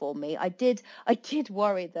Bake Off for me. I did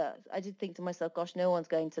worry that I did think to myself, gosh, no one's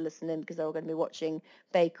going to listen in because they're all going to be watching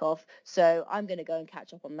Bake Off. So I'm going to go and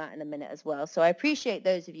catch up on that in a minute as well. So I appreciate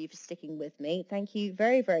those of you for sticking with me. Thank you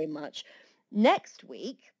very, very much. Next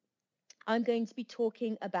week, I'm going to be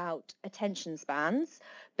talking about attention spans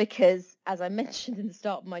because, as I mentioned in the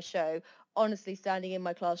start of my show, honestly, standing in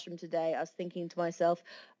my classroom today, I was thinking to myself,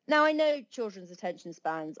 now I know children's attention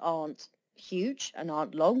spans aren't huge and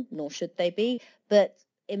aren't long, nor should they be, but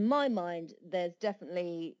in my mind, there's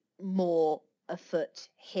definitely more afoot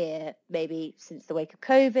here, maybe since the wake of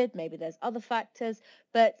COVID, maybe there's other factors,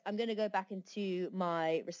 but I'm going to go back into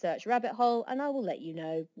my research rabbit hole and I will let you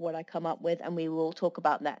know what I come up with, and we will talk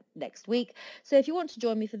about that next week. So if you want to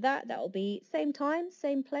join me for that, that will be same time,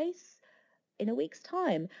 same place in a week's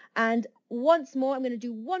time. And once more, I'm going to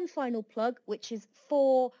do one final plug, which is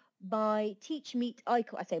for my Teach Meet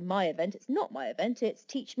Icon. I say my event, it's not my event, it's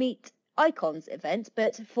Teach Meet Icons event,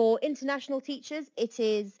 but for international teachers, it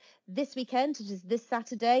is this weekend, which is this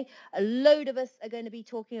Saturday. A load of us are going to be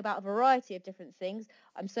talking about a variety of different things.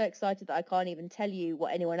 I'm so excited that I can't even tell you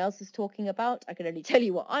what anyone else is talking about. I can only tell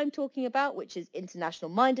you what I'm talking about, which is international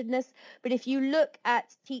mindedness. But if you look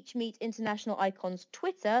at Teach Meet International Icons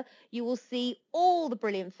Twitter, you will see all the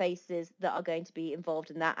brilliant faces that are going to be involved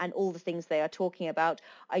in that and all the things they are talking about.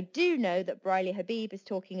 I do know that Briley Habib is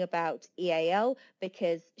talking about EAL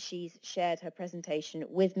because she's shared her presentation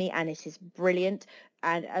with me and it is brilliant.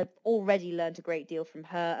 And I've already learned a great deal from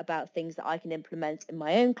her about things that I can implement in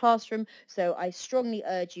my own classroom. So I strongly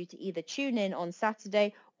urge you to either tune in on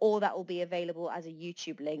Saturday, or that will be available as a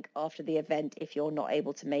YouTube link after the event if you're not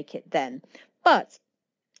able to make it then. But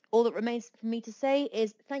All that remains for me to say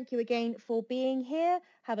is thank you again for being here.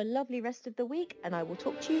 Have a lovely rest of the week, and I will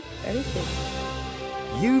talk to you very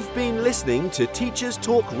soon. You've been listening to Teachers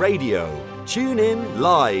Talk Radio. Tune in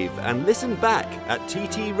live and listen back at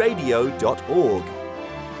ttradio.org.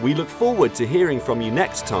 We look forward to hearing from you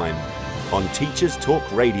next time on Teachers Talk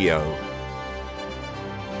Radio.